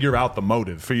figure out the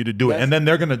motive for you to do it, and then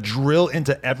they're gonna drill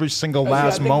into every single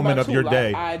last moment of your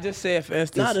day. I just say, for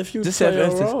instance, not if you play a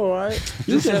role, right?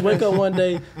 You just wake up one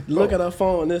day, look at her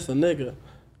phone, and it's a nigga.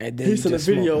 And then he's in a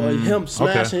video of him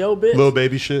smashing your bitch. Little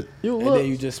baby shit. You look. And then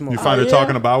you just smoke. You find her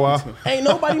talking to Bow Wow? Ain't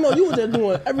nobody know. You was just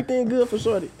doing everything good for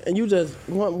shorty, and you just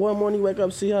one morning you wake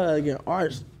up, see her again,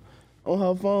 arched on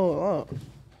her phone.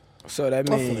 So that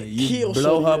I'm means finna you kill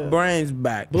blow her shorty, brains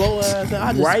back. blow her ass down.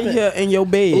 I just Right spent, here in your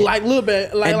bed. like little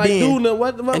bit, And like then- dude,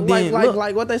 what and then, look.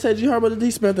 like what they said. You heard about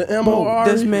he spent the MOR. Bro,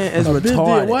 this man is A bitch did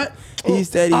retarded. what? He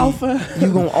said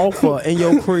you gonna offer in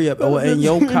your crib or in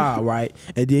your car, right?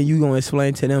 And then you gonna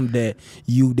explain to them that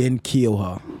you didn't kill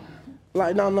her.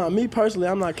 Like no, me personally,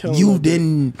 I'm not killing. You no bitch.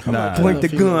 didn't Nah. point the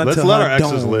gun Let's to let her our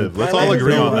exes dome. live. Let's Like, all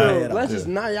agree be on real. that. Let's just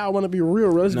not y'all want to be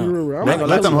real. Let's be real. I'm Let not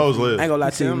Let them killing- hoes live. I ain't gonna lie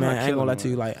to you, I'm man. not I ain't gonna lie to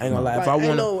you. Like, I ain't gonna lie. Like, If I ain't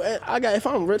wanna, no, I got. If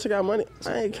I'm rich, I got money.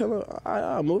 I ain't killing.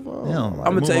 I'll move on. Yeah, I'm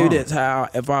gonna move tell you on. this. How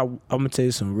I'm gonna tell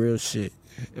you some real shit.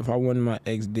 If I wanted my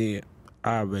ex dead,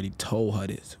 I already told her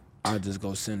this. I just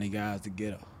go send the guys to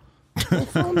get her.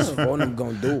 Phone them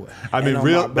gonna do it. I mean, And on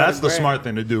real. my That's the brother smart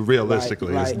thing to do.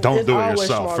 Realistically, Like, is don't it's do it always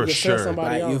yourself smart for to sell sure.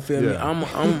 somebody Like, you feel me? Yeah.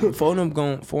 I'm phone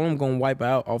them gonna wipe her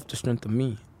out off the strength of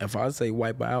me. If I say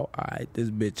wipe her out, alright, this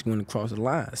bitch gonna cross the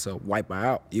line. So wipe her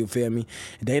out. You feel me?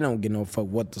 They don't get no fuck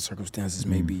what the circumstances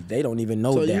may be. They don't even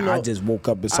know So, that. you know- I just woke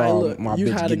up and Aight, saw look, my you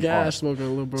bitch had a getting gas off. smoker,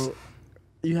 little bro.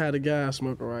 You had a gas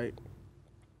smoker, right?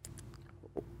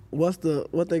 What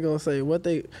they gonna say? What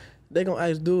they gonna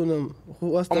ask dude them?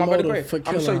 What's the On my brother motive grave. for I'm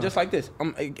killing gonna show you her? just like this.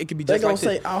 It could be They just gonna like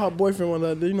say, this. "Oh, her boyfriend want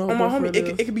to." Do you know her On my boyfriend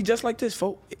homie, is? it could be just like this,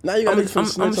 folks. Now you gotta I'm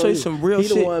snitch gonna on show you you. some real He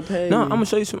the shit. one paid No, you. I'm gonna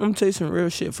show you some real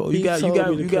shit, folks. You He got told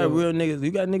me to kill. real niggas.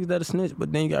 You got niggas that'll snitch,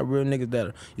 but then you got real niggas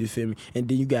that'll, you feel me? And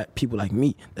then you got people like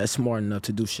me that's smart enough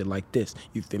to do shit like this.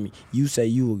 You feel me? You say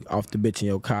you off the bitch in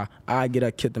your car. I get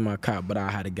her killed in my car, but I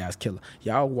had a guy's killer.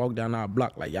 Y'all walk down our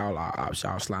block like y'all are ops,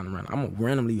 y'all sliding around. I'm gonna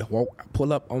randomly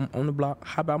pull up on the block,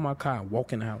 hop out my car, and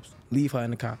walk in the house, leave her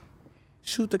in the car,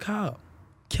 shoot the car up,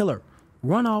 kill her.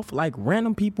 Run off like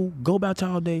random people, go about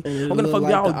y'all day. And it What the look fuck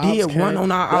like y'all the ops did? came. Run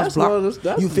on our ops That's one block. of the-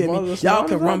 that's You feel one of me? the Y'all can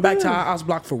smartest run back to ideas. our ops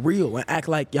block for real and act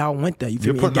like y'all went there. You feel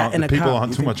You're me? And putting got on in the the people car. on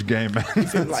You too feel me? much game, man.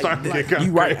 It's Like, starting to get you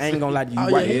kinda right. I crazy. ain't gonna lie to you. Oh,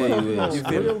 You right. yeah, but- yeah, you yeah.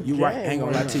 feel me? Real You right. I ain't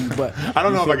gonna lie game to you, but I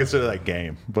don't know if I consider that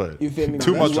game, but you feel me?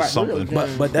 too But much you is right.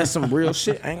 something. But that's some real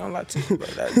shit. I ain't gonna lie to you.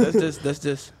 Bro. That's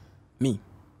just me.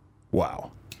 Wow.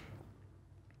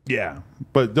 Yeah,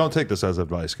 but don't take this as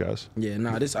advice, guys. Yeah,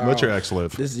 nah. This all, Let your ex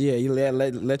live. This you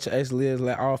let your ex live.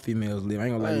 Let all females live. I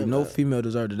ain't gonna lie to you. No female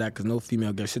deserve to die because no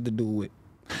female got shit to do with.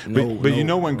 But you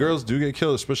know when girls do get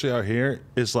killed, especially out here,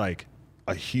 it's like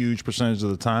a huge percentage of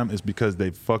the time is because they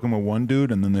fucking with one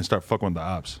dude and then they start fucking with the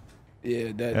ops. Yeah,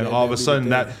 And all of a sudden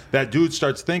that dude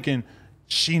starts thinking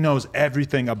she knows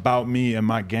everything about me and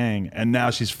my gang, and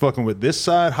now she's fucking with this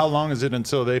side. How long is it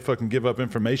until they fucking give up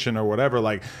information or whatever?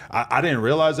 Like I didn't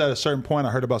realize that at a certain point.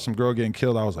 I heard about some girl getting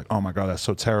killed. I was like, oh my god, that's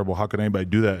so terrible. How could anybody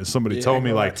do that? And somebody Yeah, I told ain't me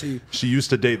gonna lie like to you. she used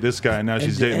to date this guy and now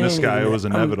she's dating this ain't guy. even It was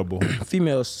that. inevitable.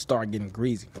 Females start getting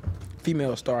greasy.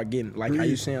 Females start getting like how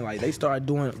you saying like they start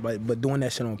doing but doing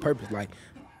that shit on purpose. Like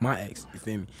my ex, you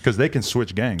feel me? Because they can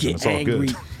switch gangs and Get it's all angry.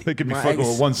 good. They could be My fucking ex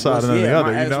with one side was- and then the yeah,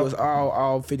 other. My You ex know. was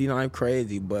all 59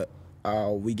 crazy, but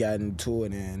we got into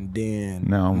it and then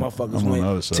Now I'm motherfuckers on the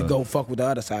other went to side. go fuck with the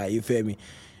other side. You feel me?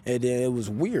 And then it was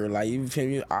weird. Like you feel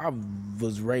me? I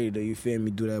was ready to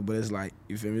do that, but it's like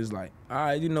you feel me? It's like all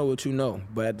right, you know what you know,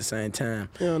 but at the same time,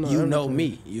 You don't know you know everything.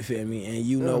 me. You feel me? And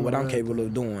you know don't what know I'm capable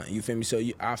of doing. You feel me? So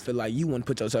I feel like you wouldn't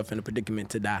put yourself in a predicament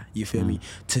to die. You feel me?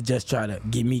 To just try to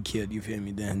get me killed. You feel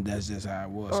me? Then that's just how it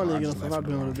was. I So don't I even just know if left I've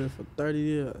it been alone. with a bitch for 30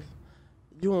 years.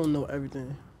 You don't know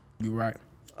everything. You right.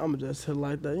 I'ma just hit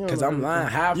like that. You don't Cause know I'm lying.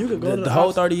 everything. Half You could go to the whole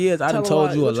house, 30 years, I tell done them told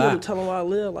why- you a what lot. Tell them where I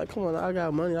live. Like, come on, I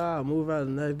got money. I'll move out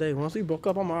the next day. Once we broke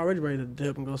up, I'm already ready to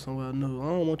dip and go somewhere new. I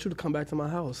don't want you to come back to my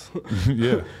house.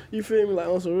 Yeah. You feel me? Like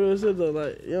on some real shit though.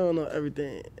 Like you don't know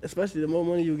everything. Especially the more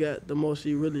money you got, the more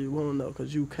she really won't know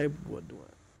because you capable of doing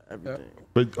everything.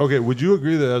 But okay, would you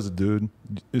agree that as a dude,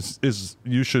 is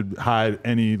you should hide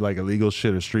any like illegal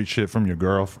shit or street shit from your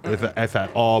girl if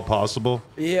at all possible?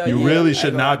 Yeah, you yeah, really I should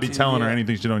ain't gonna lie not be to you, telling her yeah.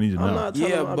 anything she don't need to I'm know. not telling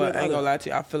Yeah, them, I but mean, I ain't gonna lie to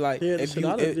you. I feel like Yeah, the if shit you,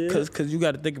 I done did. cause you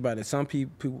got to think about it. Some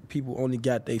people only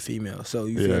got they female, so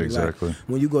you Yeah, feel me? exactly. Like,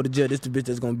 when you go to jail, this the bitch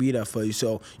that's gonna be there for you.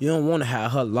 So you don't want to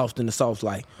have her lost in the sauce.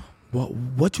 Like,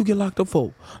 what you get locked up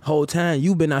for? Whole time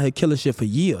you been out here killing shit for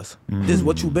years. This is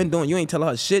what you been doing. You ain't telling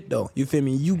her shit though. You feel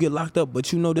me? You get locked up,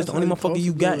 but you know this That's the only how you motherfucker supposed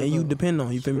you to got, do it, and you though. depend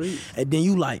on. You feel me? Street. And then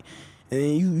you like. And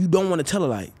then you don't want to tell her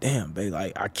like, damn, babe,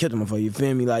 like I killed the motherfucker. You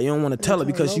feel me? Like you don't want to tell her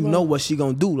because you know what she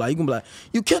gonna do. Like you gonna be like,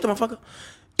 you killed the motherfucker.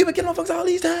 You been killing motherfuckers all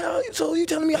these times. So you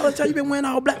telling me all the time you been wearing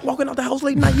all black, walking out the house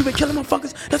late night. You been killing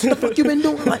motherfuckers. That's what the fuck you been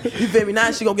doing. Like you feel me?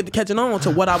 Now she gonna get to catching on to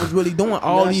what I was really doing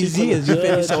all Now these she finna years. You feel me?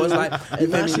 judge So it's you. like, you And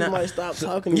now feel me? she might stop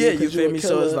talking to yeah, you 'cause you you feel a me? So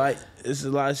killer. it's like, It's a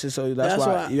lot of shit. So that's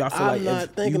why I feel I'm like not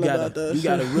thinking about that. You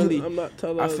gotta really. I'm not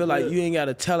telling. I feel like you ain't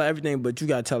gotta tell her everything, but you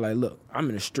gotta tell her, like, look, I'm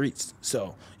in the streets,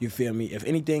 so you feel me. If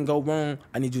anything go wrong,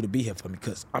 I need you to be here for me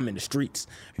because I'm in the streets.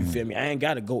 You feel me? I ain't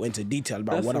gotta go into detail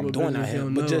about what I'm doing out here,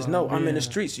 but just know I'm in the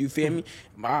streets. You feel me?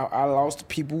 I lost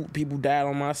people. People died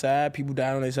on my side. People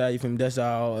died on their side. You feel me? That's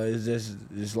all. It's just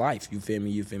it's life. You feel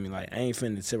me? You feel me? Like I ain't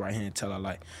finna sit right here and tell her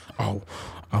like, oh,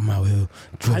 I'm out here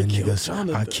drilling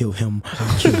niggas. I kill him.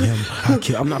 I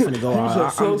kill him. I'm not finna go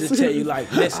out. I'm just tell you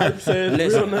like, listen.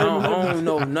 I don't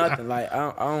know nothing. Like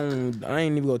I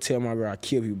ain't even gonna tell my girl I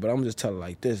kill you, but I'm just telling her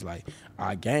like this, like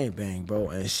I gang bang, bro,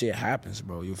 and shit happens,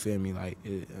 bro. You feel me? Like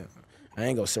I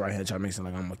ain't gonna sit right here and try to make it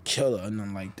like I'm a killer or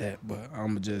nothing like that, but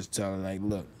I'm just tell her like,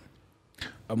 look,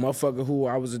 a motherfucker who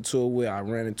I was into it with, I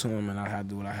ran into him and I had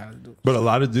to do what I had to do. But a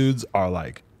lot of dudes are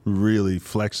like really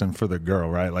flexing for the girl,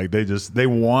 right? Like they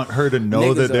want her to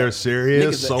know that they're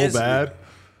serious so bad.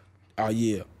 Oh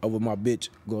yeah, over my bitch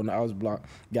going to house block,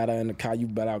 got her in the car. You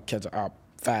better out catch her out,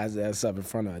 fire his ass up in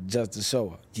front of her just to show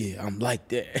her. Yeah, I'm like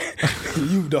that.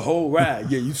 You the whole ride.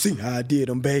 Yeah, you see how I did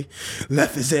him, babe.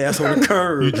 Left his ass on the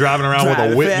curb. You driving around with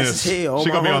a witness. She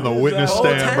gonna be on the witness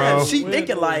stand, bro. She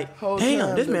thinking like,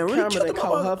 damn, this man really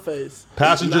killed her face.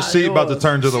 Passenger seat about to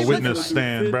turn to the witness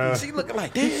stand, bro. She looking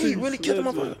like, damn, he really killed the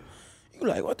motherfucker. You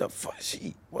like, what the fuck?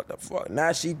 What the fuck?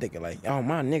 Now she thinking like, oh,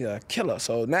 my nigga a killer.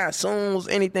 So now as soon as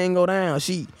anything go down,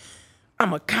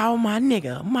 I'ma call my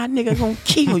nigga. My nigga gonna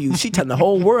kill you. She telling the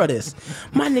whole world this.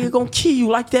 My nigga gonna kill you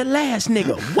like that last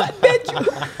nigga. What,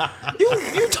 bitch?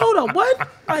 You told her what?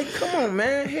 Like, come on,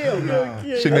 man. Hell no.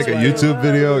 She make a YouTube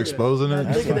video exposing it.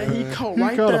 That nigga that he caught He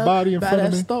right caught a there body in by front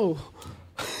of that me. stove.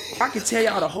 I can tell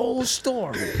y'all the whole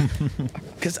story.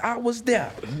 Cause I was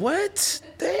there. What?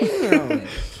 Damn.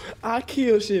 I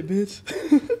kill shit, bitch.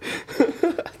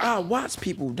 I watch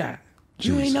people die.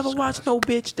 You ain't never watched no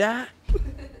bitch die.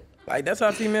 Like, that's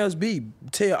how females be.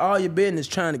 Tell all your business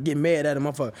trying to get mad at a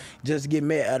motherfucker. Just get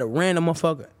mad at a random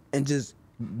motherfucker and just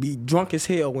be drunk as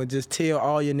hell and just tell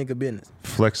all your nigga business.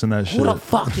 Flexing that shit. Who the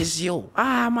fuck is you?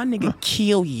 My nigga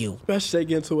kill you. Especially they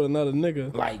get into it with another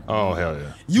nigga. Like, oh, hell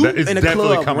yeah. You It's in the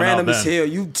definitely club, coming out random as then. hell,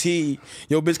 you T,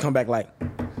 your bitch come back like,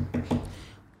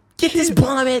 get this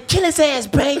bum man, kill his ass,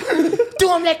 babe.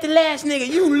 Do him like the last nigga.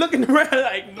 You looking around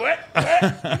like, what?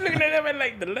 You looking at him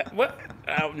like the what?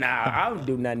 Oh, nah, I don't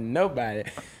do nothing to nobody.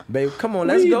 Babe, come on,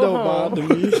 let's go home.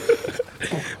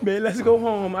 Babe, let's go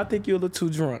home. I think you're a little too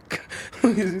drunk.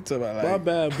 You talking about, like, My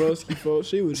bad, broski, folks.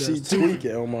 She was she just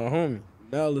tweaking on my homie.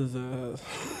 Dallas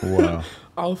ass. Wow.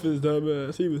 Off his dumb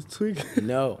ass. He was tweaking.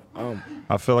 No,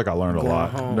 I feel like I learned a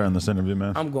lot home. during this interview,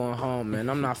 man. I'm going home, man.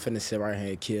 I'm not finna sit right here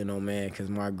and kill no man because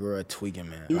my girl tweaking,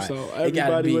 man. You Like, saw it gotta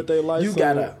everybody be- with their lights You on.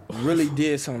 gotta really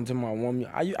did something to my woman.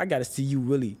 I gotta see you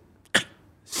really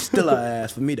still her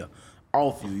ass for me to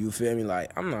off you. You feel me?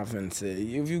 Like, I'm not finna say,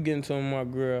 if you get into my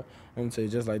girl, I'm gonna say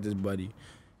just like this, buddy.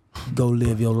 Go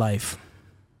live your life.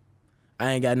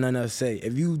 I ain't got nothing else to say.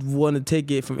 If you want to take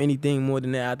it from anything more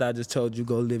than that, after I just told you,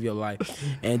 go live your life.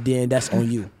 And then that's on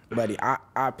you. Buddy, I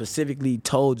specifically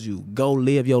told you, go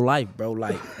live your life, bro.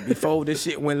 Like, before this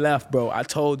shit went left, bro, I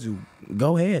told you,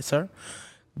 go ahead, sir.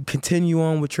 Continue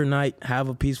on with your night. Have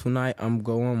a peaceful night. I'm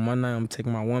going on my night. I'm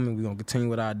taking my woman. We're going to continue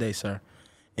with our day, sir.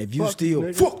 If you Fuck still,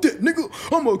 nigga. fuck that nigga,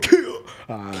 I'm going to kill.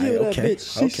 Kill that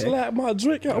bitch. She slapped my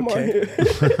drink out my Okay.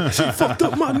 head. She fucked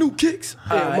up my new kicks.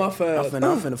 Yeah, my fast.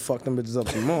 I'm finna fuck them bitches up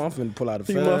some more. I'm finna pull out a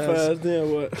See my fast. fast,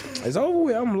 then what? It's over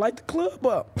with. I'm gonna light the club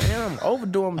up. Man, I'm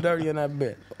overdo them dirty in that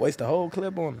bit. Waste the whole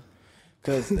clip on them.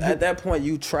 Cause at that point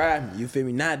you tried me. You feel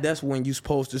me? Now that's when you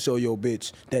supposed to show your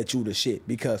bitch that you the shit.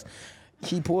 Because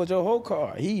he pulled your whole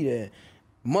car. He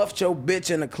muffed your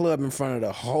bitch in the club in front of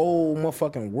the whole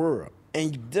motherfucking world.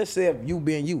 And you just said you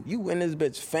being you. You and this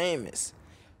bitch famous.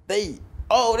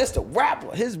 That's the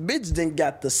rapper. His bitch done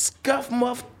got the Scuff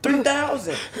Muff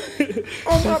 3000.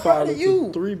 Oh my brother,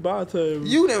 you. 3 bottles.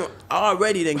 You done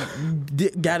already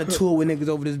got a tour with niggas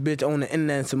over this bitch on the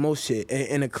internet and some more shit.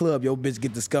 In a club, your bitch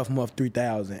get the Scuff Muff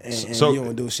 3000 and So you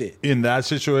don't do shit. in that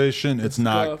situation, it's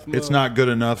not good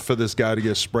enough for this guy to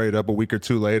get sprayed up a week or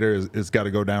two later. It's got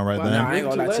to go down right Nah, I then. ain't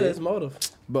gonna lie to you. That's motive.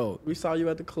 Bro, We saw you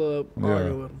at the club arguing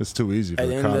Yeah, with him. it's too easy for at the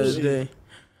the end of cops. the day,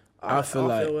 I feel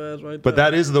like, ass right But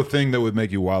there. that is the thing that would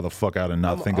make you wild the fuck out and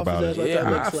not think off about his ass it. like Yeah, that.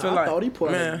 I Like, feel like, thought he put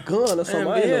a man, gun or something. man,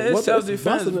 I ain't yeah, know it's what self-defense,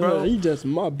 busting in bro. there. He just,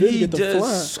 my bitch he get the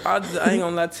just, flying. I ain't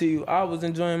gonna lie to you. I was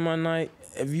enjoying my night.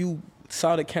 If you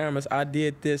saw the cameras, I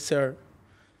did this, sir.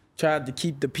 Tried to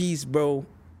keep the peace, bro.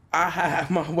 I have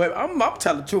my way. I'm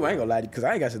telling the truth. I ain't gonna lie to you because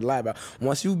I ain't got shit to lie about.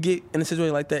 Once you get in a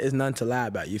situation like that, it's nothing to lie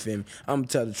about. You feel me? I'm gonna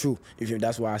tell the truth. You feel me?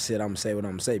 That's why I said I'm gonna say what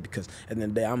I'm gonna say because at the end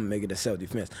of the day, I'm gonna make it a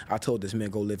self-defense. I told this man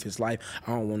go live his life.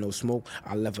 I don't want no smoke.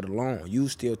 I left it alone. You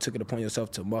still took it upon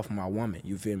yourself to muff my woman.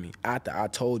 You feel me? After I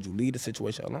told you, leave the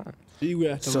situation alone. She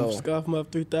got to scuff him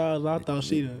up 3,000. I thought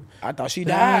she done. I thought she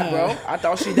died, bro. I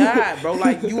thought she died, bro.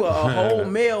 Like you a whole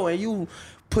male and you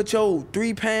put your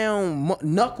 3-pound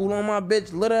knuckle on my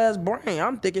bitch little ass brain.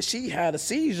 I'm thinking she had a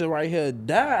seizure right here,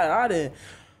 died. I didn't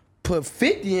put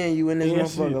 50 in you in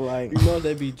this motherfucker. Like, you know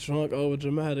they be drunk, over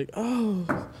dramatic.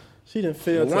 Oh, she done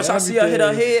failed. Once I see her hit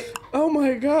her head, oh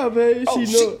my God, baby, she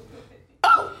know.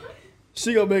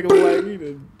 She gonna make him like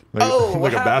me.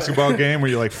 Like a basketball game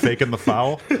where you're like faking the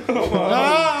foul.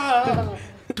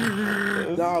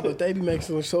 Nah, but they be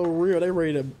making it so real. They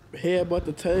ready to headbutt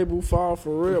the table, fall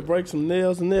for real, break some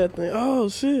nails and everything. Oh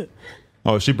shit!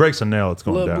 Oh, if she breaks a nail, it's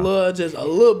going little down. Blood, just a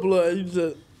little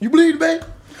blood. You bleed, babe?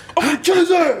 I'm gonna kill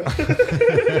his ass.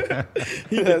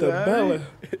 He hit the belly.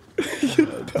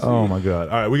 Oh my God!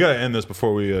 All right, we gotta end this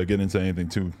before we get into anything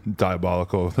too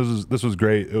diabolical. This was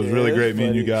great. It was really great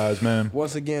meeting you guys, man.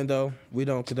 Once again, though, we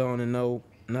don't condone and know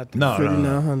nothing.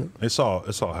 No. It's all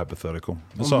hypothetical.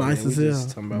 It's all nice as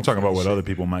hell. I'm talking about what other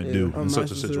people might do in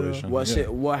such a situation.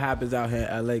 What happens out here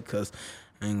in LA? Cause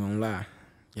I ain't gonna lie,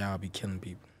 y'all be killing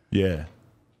people. Yeah,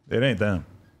 it ain't them.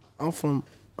 I'm from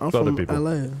people.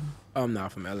 LA. I'm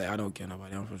not from LA. I don't care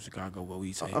nobody. I'm from Chicago. What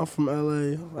we say? I'm from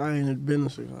LA. I ain't been to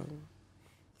Chicago.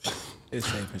 It's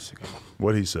safe in Chicago.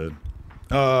 What he said.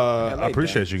 I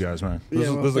appreciate you guys, man. This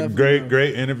is a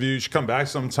great interview. You should come back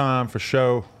sometime for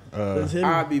show.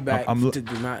 I'll be back to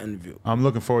do my interview. I'm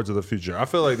looking forward to the future. I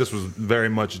feel like this was very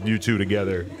much you two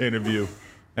together interview.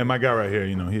 And my guy right here,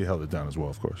 he held it down as well,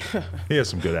 of course. He has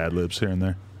some good ad libs here and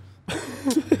there.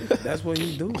 That's what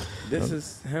he do. This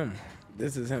is him. I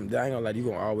ain't gonna lie, you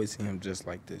gonna always see him just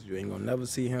like this. You ain't gonna never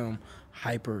see him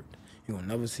hypered. You gonna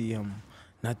never see him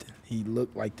nothing. He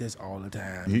looked like this all the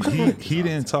time. He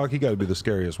didn't talk. He got to be the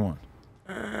scariest one.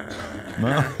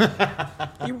 No?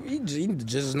 he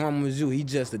just as normal as you. He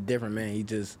just a different man.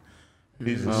 He's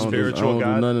a spiritual guy.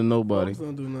 Don't do nothing to nobody.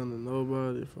 Don't do nothing to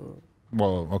nobody.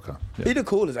 Well, okay. Yeah. He the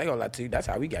coolest. I ain't gonna lie to you. That's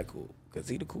how we got cool. Cause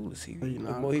he the coolest. He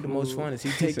the most funnest.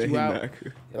 He take you out.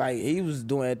 Like he was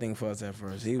doing everything for us at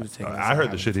first. He was taking. I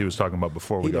heard the shit he was talking about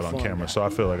before we got on camera, so I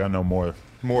feel like I know more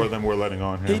than we're letting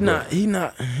on here. He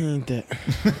ain't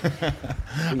that.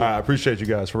 I appreciate you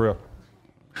guys for real.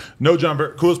 No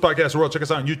Jumper, coolest podcast in the world. Check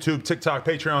us out on YouTube, TikTok,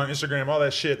 Patreon, Instagram, all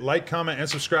that shit. Like, comment, and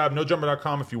subscribe.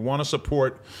 NoJumper.com if you want to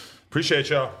support. Appreciate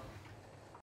y'all.